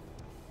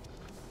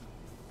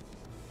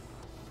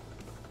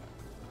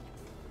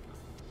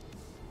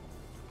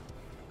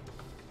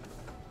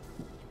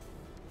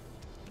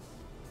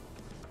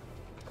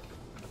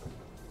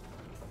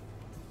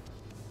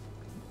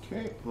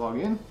 Okay, log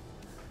in.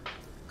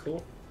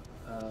 Cool.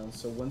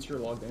 So once you're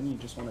logged in, you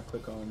just want to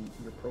click on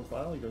your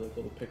profile, your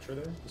little picture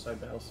there beside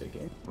Battle State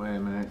Game. Wait a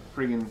minute.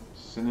 Friggin'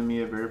 sending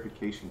me a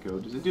verification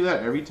code. Does it do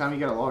that every time you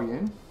gotta log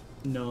in?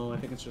 No, I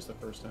think it's just the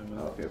first time.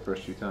 Okay,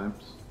 first few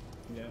times.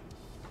 Yeah.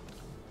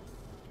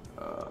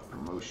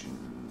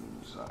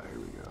 Promotions. Here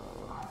we go.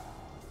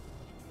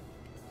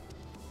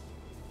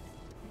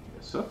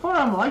 Yeah, so far,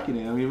 I'm liking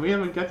it. I mean, we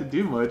haven't got to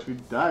do much.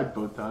 We've died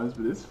both times,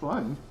 but it's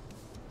fun.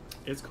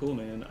 It's cool,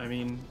 man. I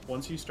mean,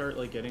 once you start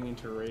like getting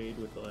into raid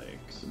with like,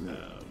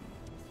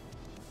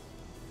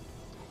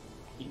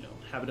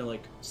 having to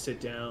like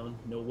sit down,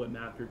 know what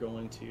map you're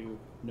going to,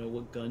 know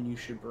what gun you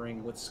should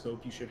bring, what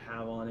scope you should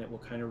have on it,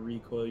 what kind of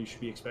recoil you should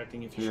be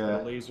expecting, if you should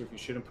put a laser, if you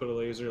shouldn't put a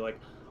laser, like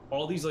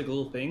all these like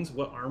little things.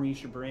 What armor you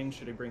should bring?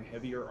 Should I bring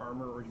heavier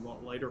armor, or do you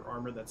want lighter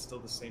armor that's still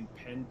the same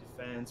pen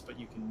defense, but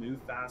you can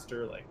move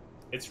faster? Like,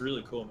 it's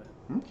really cool, man.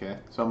 Okay,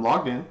 so I'm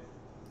logged in.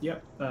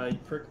 Yep. You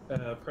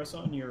press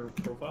on your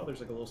profile.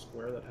 There's like a little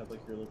square that has like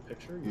your little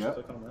picture. You just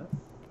click on that,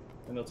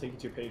 and they'll take you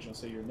to a page and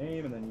it'll say your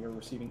name, and then you're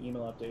receiving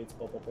email updates,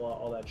 blah blah blah,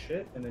 all that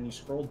shit. And then you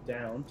scroll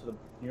down to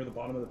near the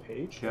bottom of the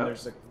page, and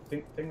there's like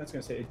a thing that's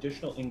going to say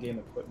additional in-game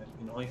equipment,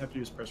 and all you have to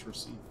do is press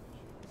receive.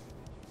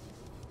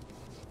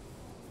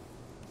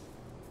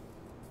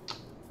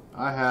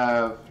 I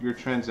have your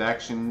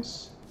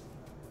transactions.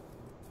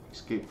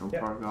 Escape from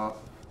Tarkov.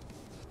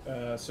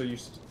 So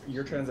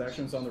your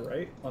transactions on the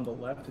right, on the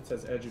left it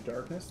says Edge of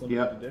Darkness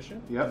limited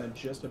edition, and then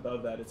just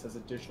above that it says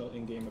additional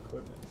in-game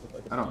equipment with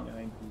like a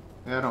P90.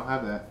 Yeah, I don't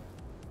have that.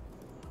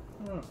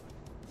 Oh.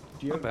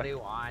 Do you have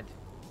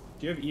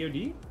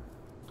EOD?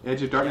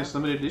 Edge of Darkness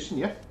limited edition,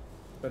 yeah.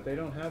 But they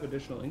don't have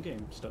additional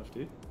in-game stuff,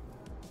 dude.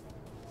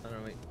 I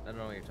don't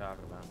know what you're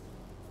talking about.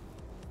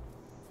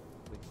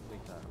 We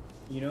talk.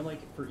 You know, like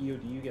for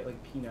EOD, you get like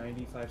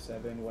P90,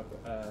 5.7, what?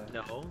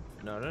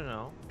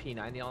 No.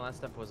 P90, all that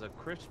stuff was a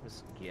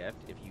Christmas gift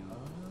if you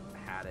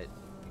had it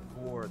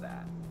before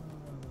that.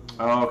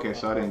 Oh, okay,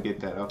 so I didn't get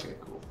that. Okay,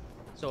 cool.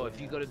 So if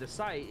you go to the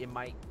site, it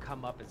might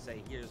come up and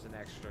say, "Here's an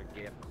extra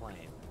gift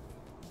claim."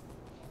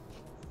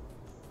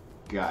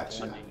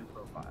 Gotcha. Under your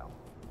profile.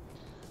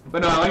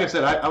 But no, like I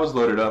said, I was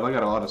loaded up. I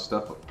got a lot of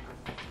stuff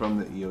from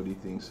the EOD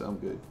thing, so I'm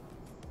good.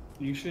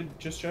 You should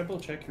just double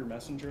check your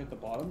messenger at the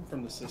bottom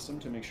from the system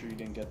to make sure you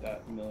didn't get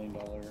that $1 million.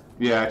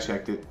 Yeah, I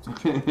checked it.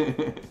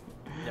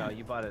 No,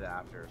 you bought it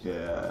after. So.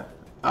 Yeah.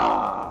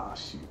 Ah,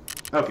 shoot.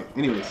 Okay,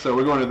 anyway, so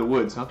we're going to the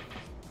woods, huh?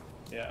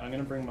 Yeah, I'm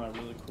gonna bring my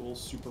really cool,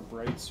 super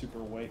bright, super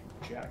white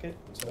jacket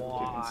so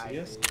Why? they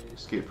can see us.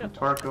 Escape from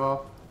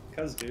Tarkov.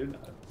 Cause, dude,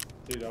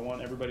 I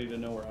want everybody to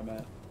know where I'm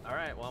at. All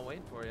right, well, I'm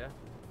waiting for you.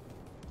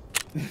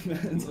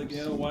 It's like,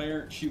 yeah, why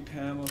aren't you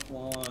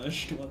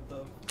camouflaged? What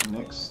the fuck?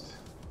 Next.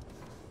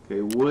 Okay,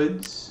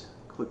 woods.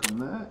 Click on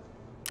that.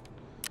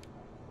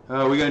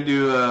 We're gonna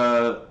do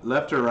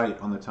left or right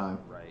on the time?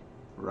 Right.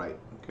 Right.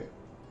 Okay.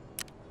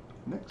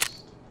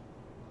 Next.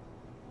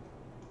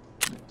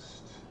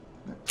 Next.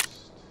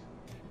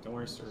 Don't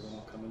worry, sir.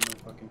 I'll come in my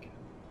fucking cab.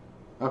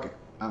 Okay,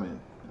 I'm in.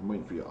 I'm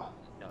waiting for y'all.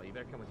 No, you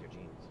better come with your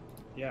jeans.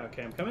 Yeah,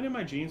 okay. I'm coming in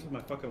my jeans with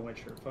my fucking white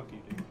shirt. Fuck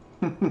you,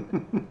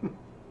 dude.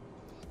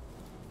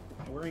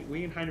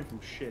 We ain't hiding from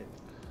shit.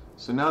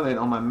 So now then,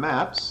 on my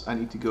maps, I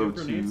need to go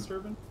grenades, to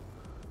Turbin?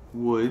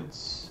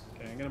 woods.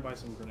 Okay, I'm gonna buy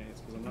some grenades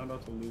because I'm not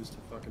about to lose to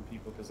fucking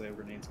people because they have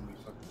grenades and we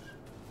fucking.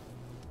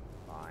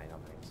 Fine, I'll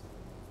bring some.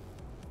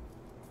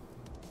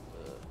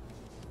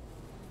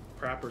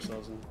 Prapper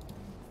sells them.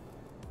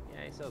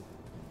 Yeah, he sells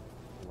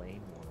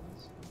lame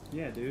ones.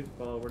 Yeah, dude.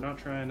 Well, we're not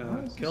trying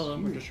Why to is kill this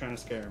them. We're huge? just trying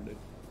to scare them, dude.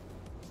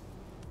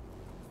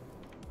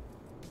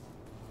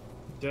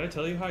 Did I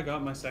tell you how I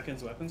got my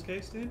second weapons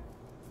case, dude?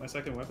 My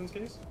second weapons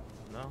case?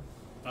 No?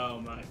 Oh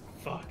my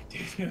fuck,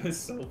 dude, it was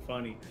so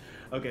funny.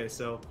 Okay,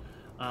 so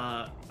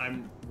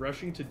I'm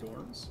rushing to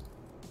dorms,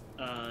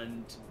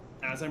 and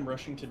as I'm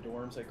rushing to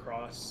dorms, I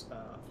cross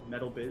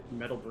metal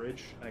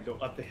bridge. I go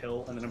up the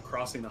hill, and then I'm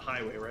crossing the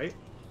highway, right?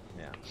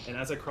 Yeah. And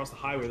as I cross the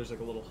highway, there's like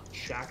a little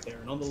shack there,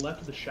 and on the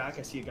left of the shack,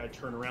 I see a guy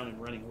turn around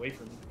and running away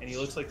from me, and he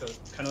looks like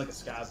kind of like a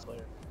scab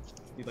player.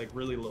 He's like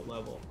really low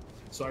level.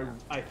 So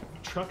I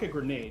truck a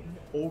grenade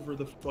over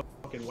the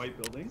fucking white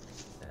building.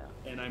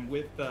 And I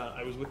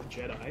was with the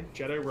Jedi.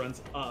 Jedi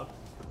runs up,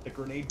 the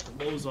grenade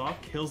blows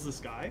off, kills this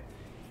guy.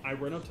 I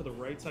run up to the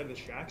right side of the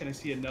shack and I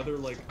see another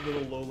like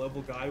little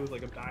low-level guy with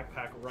like a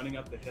backpack running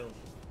up the hill.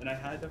 And I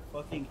had to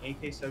fucking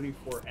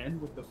AK-74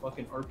 end with the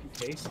fucking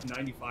RPK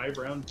 95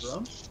 round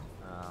drum.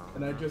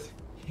 And I just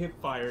hip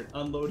fired,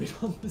 unloaded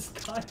on this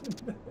guy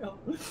in the hill.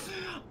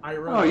 I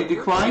run Oh, you over,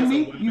 declined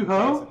he has a me, you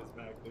weapon hoe? case in his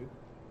back, dude.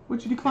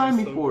 What'd you decline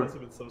me So for?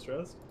 aggressive and so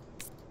stressed.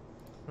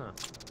 Huh.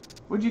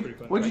 What'd you Pretty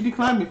funny. What'd you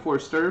decline me for,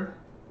 Sturb?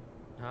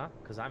 Huh?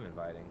 Because I'm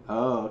inviting.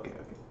 Oh, okay.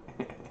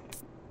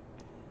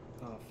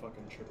 Oh,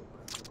 fucking triple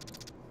crap.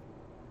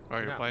 Oh,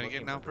 you're not playing looking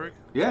again now, for Brig?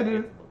 Yeah, You have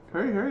dude. to look for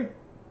Hurry, group. hurry.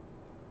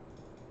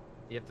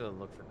 You have to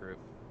look for group.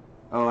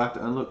 Oh, I have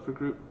to unlock for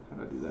group? How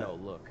do I do that? No,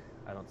 look.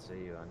 I don't see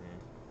you on here.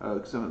 Oh,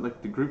 because I'm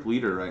like the group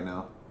leader right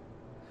now.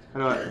 How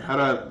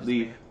do I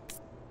leave?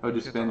 Oh,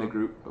 just Hit spend the the-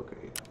 group? Okay.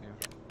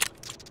 Yeah.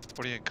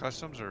 What are you in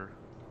customs or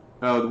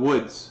Oh, the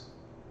woods.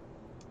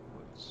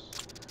 woods?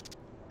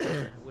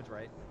 Which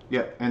right?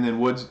 Yeah, and then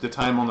woods, the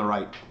time on the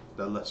right.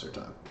 The lesser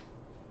time.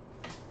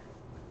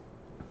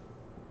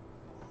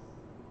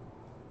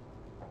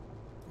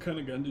 What kind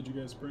of gun did you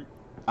guys bring?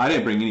 I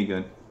didn't bring any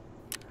gun.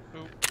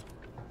 Nope.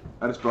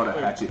 I just brought a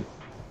hatchet.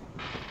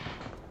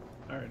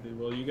 Alright, dude.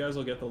 Well, you guys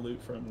will get the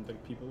loot from the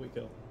people we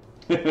kill.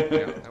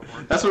 that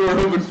works. That's what we're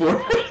hoping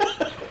for.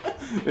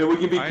 And we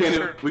can be I cannon.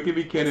 sure- We can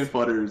be cannon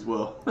fodder as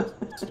well.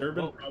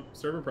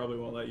 Sturban probably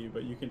won't let you,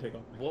 but you can take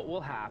off. What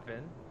will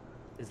happen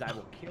is I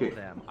will kill Okay.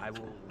 them. I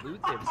will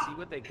loot them, see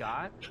what they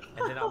got,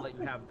 and then I'll let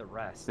you have the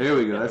rest. There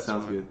we go. Yeah, That that's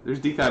sounds fine. good. There's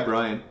DK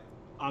Brian.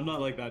 I'm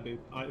not like that, dude.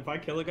 If I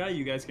kill a guy,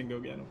 you guys can go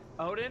get him.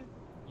 Odin,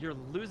 you're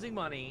losing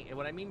money, and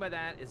what I mean by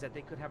that is that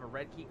they could have a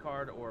red key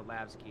card or a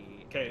labs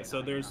key. Okay, and so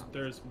I there's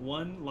know.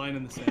 one line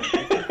in the sand. If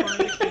you find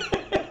a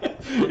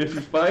key, If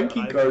you find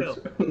key I cards.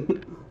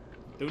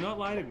 do not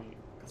lie to me,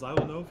 because I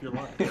will know if you're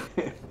lying.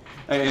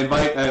 I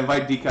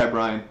invite DK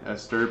Brian,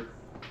 Sturb.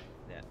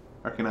 Yeah.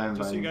 Or can I invite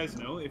Just so you him? guys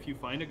know, if you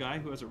find a guy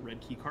who has a red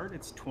key card,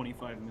 it's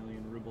 25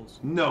 million rubles.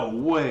 No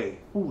way.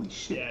 Holy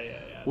shit.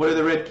 Yeah. What do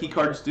the red key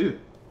cards do?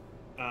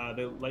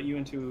 They let you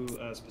into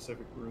a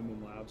specific room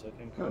in labs, I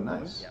think. Oh,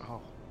 nice. Yeah.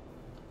 Oh,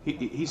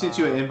 He sent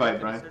you an You invite,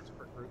 can Brian. search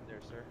for group there,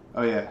 sir.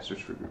 Oh yeah,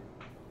 search for group.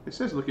 It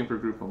says looking for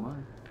group on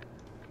mine.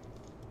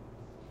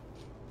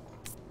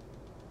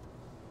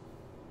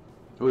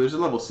 Oh, there's a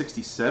level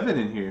 67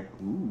 in here.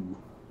 Ooh,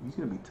 he's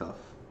gonna be tough.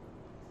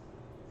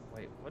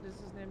 Wait, what is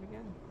his name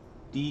again?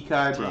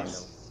 DK Brian.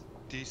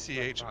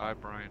 DCHI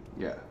Brian.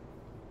 Yeah.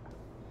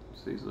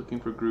 So he's looking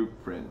for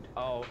group friend.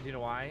 Oh, you know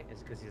why?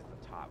 It's because he's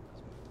at the top.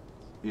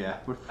 Yeah,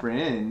 we're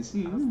friends. I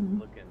was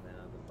looking then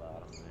at the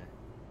bottom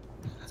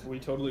there. We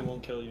totally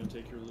won't kill you and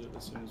take your loot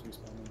as soon as we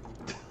spawn.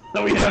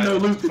 No, we have no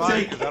loot to Fine,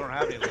 take. because I don't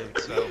have any loot,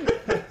 so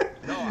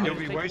No, you'll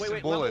be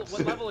wasting bullets.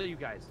 What level are you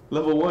guys?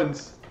 Level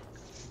 1s.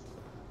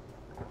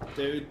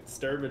 Dude,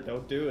 Sturban,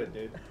 don't do it,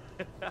 dude.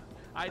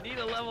 I need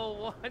a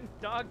level 1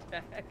 dog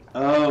tag.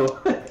 Oh.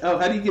 Oh,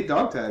 how do you get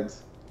dog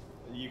tags?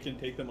 You can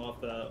take them off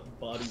the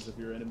bodies of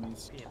your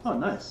enemies. Oh,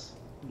 nice.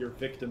 Your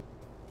victim.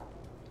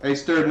 Hey,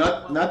 Sturb,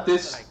 not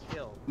this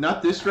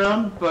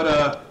round,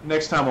 but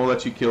next time we'll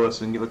let you kill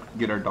us and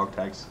get our dog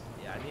tags.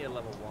 Yeah, I need a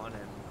level 1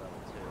 and level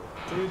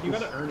 2. Dude, you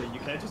gotta earn it. You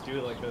can't just do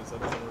it like this.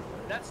 That doesn't work.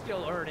 That's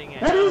still earning it.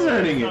 That is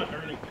earning It's it.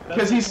 not earning.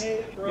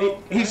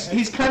 Because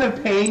he's kind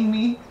of paying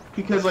me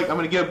because like I'm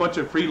gonna get a bunch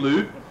of free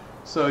loot,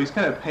 so he's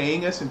kind of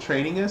paying us and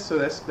training us. So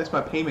that's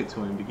my payment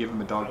to him to give him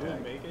a I dog will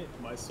tag. make it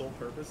my sole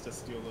purpose to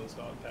steal those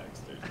dog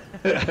tags, dude.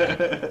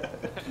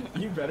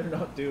 You better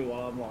not do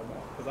while I'm logged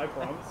off, because I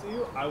promise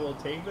you, I will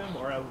take them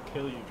or I will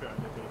kill you trying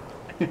to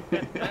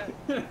take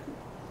them.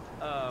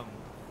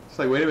 It's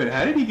like, wait a minute,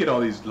 how did he get all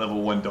these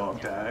level 1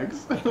 dog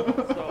tags? So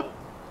the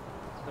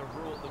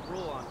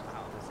rule on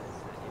how this is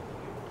that if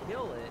you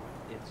kill it,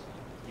 it's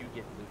you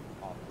get loot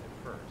off of it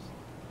first.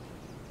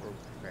 Or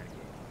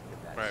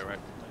renegade. Right.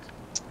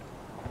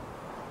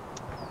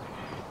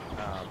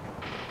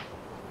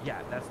 Yeah,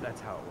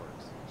 that's how it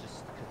works.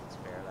 Just because it's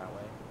fair that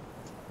way.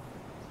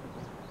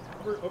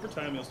 Over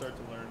time, you'll start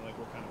to learn like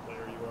what kind of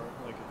player you are.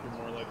 Like if you're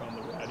more like on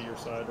the rattier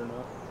side or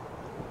not.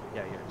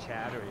 Yeah, you're a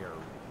Chad or you're a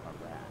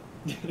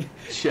rat.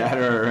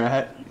 Shatter or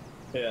rat?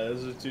 Yeah,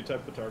 those are 2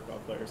 types of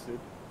Tarkov players, dude.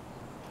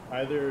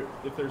 Either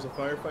if there's a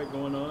firefight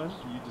going on,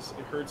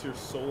 it hurts your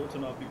soul to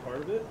not be part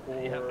of it,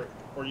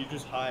 or you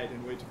just hide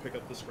and wait to pick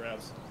up the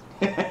scraps.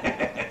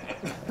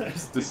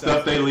 The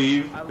stuff they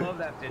leave. I love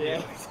that video.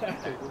 Yeah,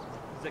 exactly.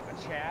 It's like a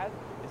Chad.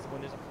 It's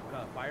when there's a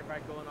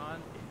firefight going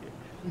on.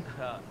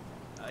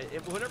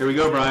 Here we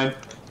go, Brian.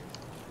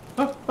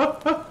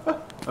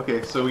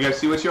 Okay, so we gotta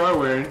see what you are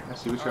wearing. I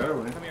see what you are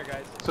wearing. Come here,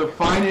 guys. So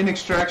find an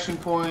extraction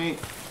point.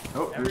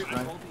 Oh, here's Everyone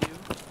Brian. hold to you.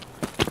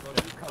 So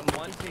you come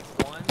one takes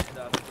one, and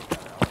the other takes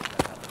the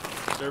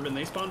other. Durbin,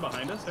 they spawn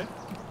behind us, hey?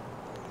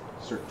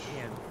 Search.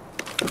 And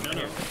No.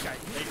 here, this guy.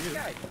 Hey, This you.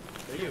 guy.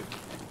 You.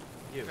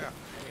 You. Yeah. Come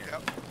here.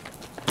 Yep.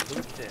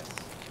 Loot this.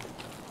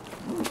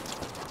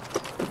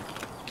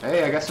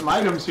 Hey, I got some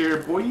items here,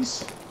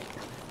 boys.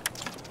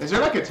 Is there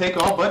like a take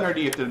all button, or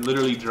do you have to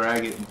literally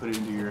drag it and put it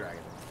into your... Dragon.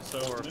 So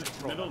Or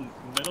control.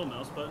 middle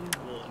mouse button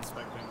will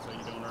inspect things so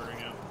you don't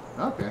hurting out.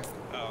 Okay.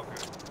 Oh, okay.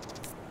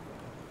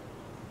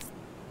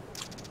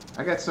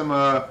 I got some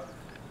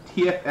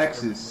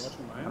TFXs.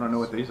 I don't know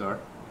what these are.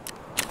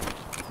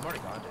 I'm already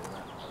gone, dude.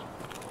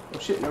 Oh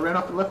shit, I ran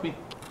off and left me.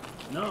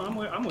 No,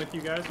 I'm with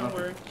you guys. Don't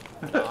worry.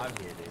 No, I'm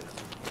here, dude.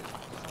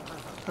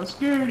 I'm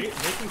scared. They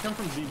can come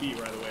from ZB,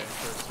 by the way,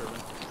 for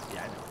servant.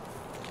 Yeah, I know.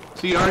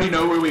 So you already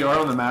know where we are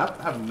on the map?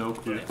 I have no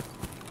clue. Yeah.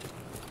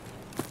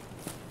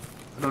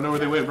 I don't know where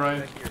they went, Brian.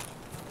 Back here.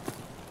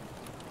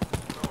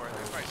 Don't worry,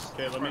 they might-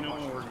 Okay, let me know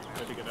when we're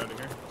ready to get out of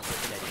here.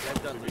 Yeah, you guys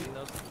done looting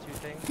those 2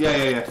 things?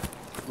 Yeah.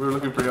 We're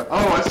looking for you.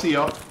 Oh, I see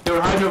y'all. They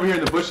were hiding over here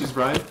in the bushes,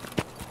 Brian.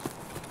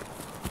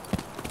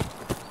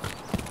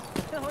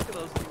 Look at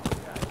those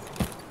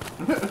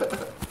 2 guys.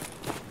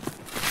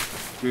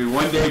 Dude,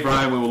 one day,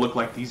 Brian, we will look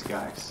like these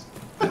guys.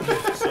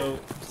 So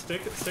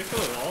stick to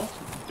the wall.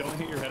 Don't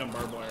hit your head on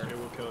barbed wire. It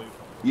will kill you.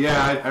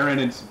 Yeah, I ran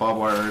into barbed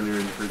wire earlier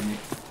and it hurt me.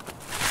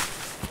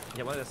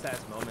 Yeah, one of the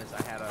saddest moments,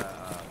 I had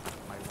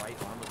my right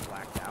arm was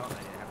blacked out and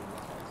I didn't have any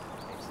help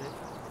to fix it.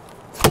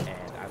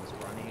 And I was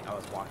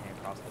walking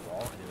across the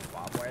wall and there was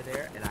barbed wire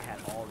there and I had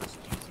all this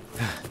juicy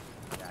loot.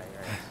 Yeah, I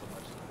had so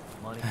much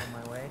money on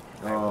my way.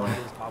 And I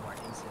wanted this barbed wire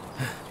instantly.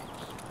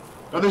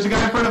 Oh, there's a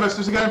guy in front of us.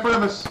 There's a guy in front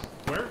of us.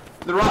 Where?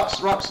 The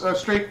rocks,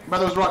 straight by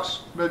those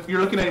rocks. But you're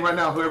looking at him right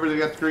now, whoever they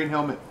got the green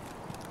helmet.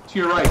 To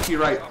your right.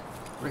 Right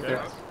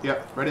there.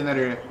 Yep, right in that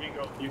area.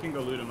 You can go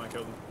loot him. I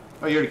killed him.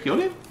 Oh, you already killed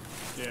him?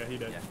 Yeah, he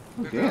did. Yeah.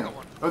 Oh, There's damn. another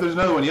one. Oh, there's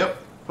another one. Yep,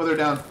 further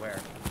down. Where?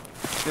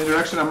 In the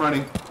direction I'm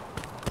running.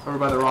 Over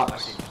by the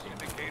rocks.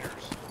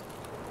 Indicators.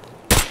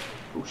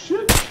 Oh,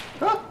 shit.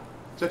 Ah,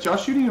 is that y'all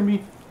shooting or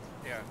me?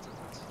 Yeah,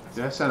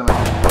 Yeah, that sounded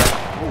like...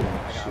 Holy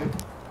shit.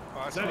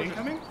 oh, Is that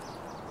incoming?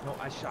 No,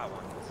 I shot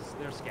one.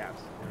 There's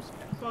scabs.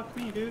 Fuck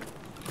me, dude.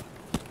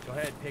 Go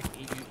ahead, pick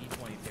E20, pick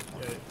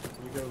one. Yeah,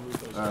 we go loot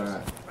those.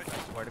 Alright. I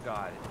swear to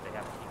God, if they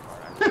have a key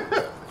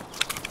card,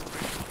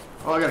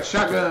 Oh, I got a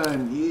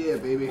shotgun. Yeah,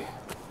 baby.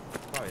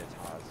 probably a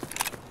Taz.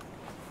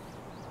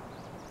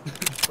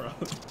 Bro.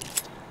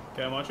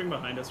 Okay, I'm watching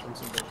behind us from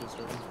some bushes.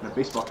 And a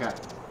baseball cap.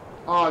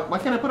 Oh, why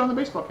can't I put on the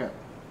baseball cap?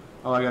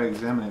 Oh, I gotta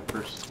examine it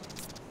first.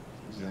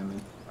 Examine.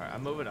 Alright,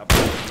 I'm moving up.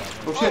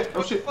 Oh shit, oh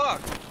what shit. the fuck?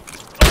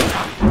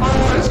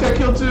 Oh, this got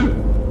killed too.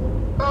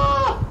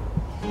 Ah!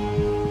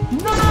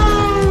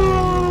 No!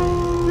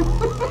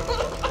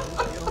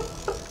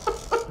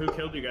 Who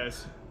killed you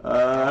guys?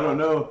 I don't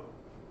know.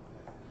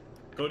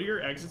 Go to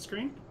your exit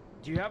screen.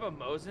 Do you have a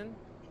Mosin?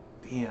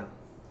 Damn.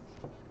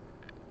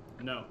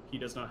 No, he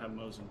does not have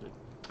Mosin, dude.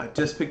 I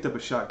just picked up a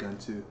shotgun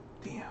too.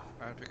 Damn.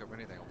 I didn't pick up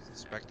anything. I was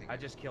inspecting. I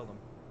just killed him.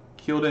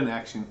 Killed in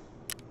action.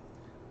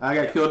 I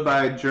got killed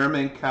by a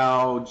German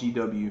cow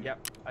GW.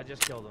 Yep, I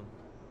just killed him.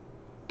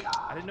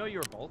 I didn't know you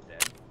were both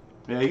dead.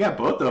 Yeah, you got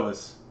both of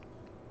us.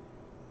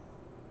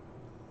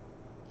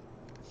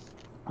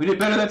 We did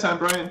better that time,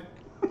 Brian.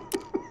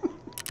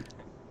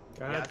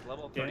 Yeah, it's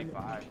level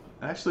 35.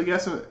 I actually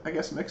got some. I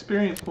got some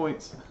experience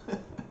points.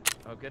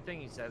 Oh, good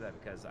thing you said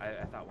that because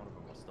I thought one of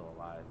them was still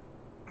alive.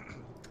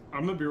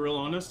 I'm gonna be real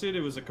honest, dude.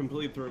 It was a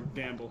complete throw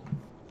gamble.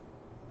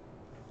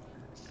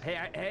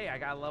 Hey, I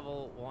got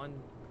level 1.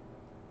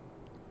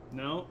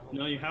 No,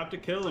 you have to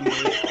kill him, dude.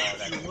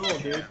 That's the rule,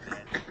 dude.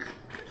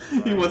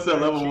 He wants that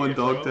level 1 Cheated,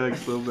 dog bro. tag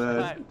so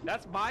bad.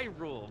 That's my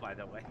rule, by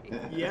the way.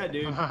 Yeah,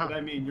 dude. But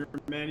I mean, you're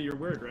a man of your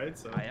word, right?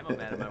 So I am a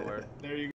man of my word. there you go.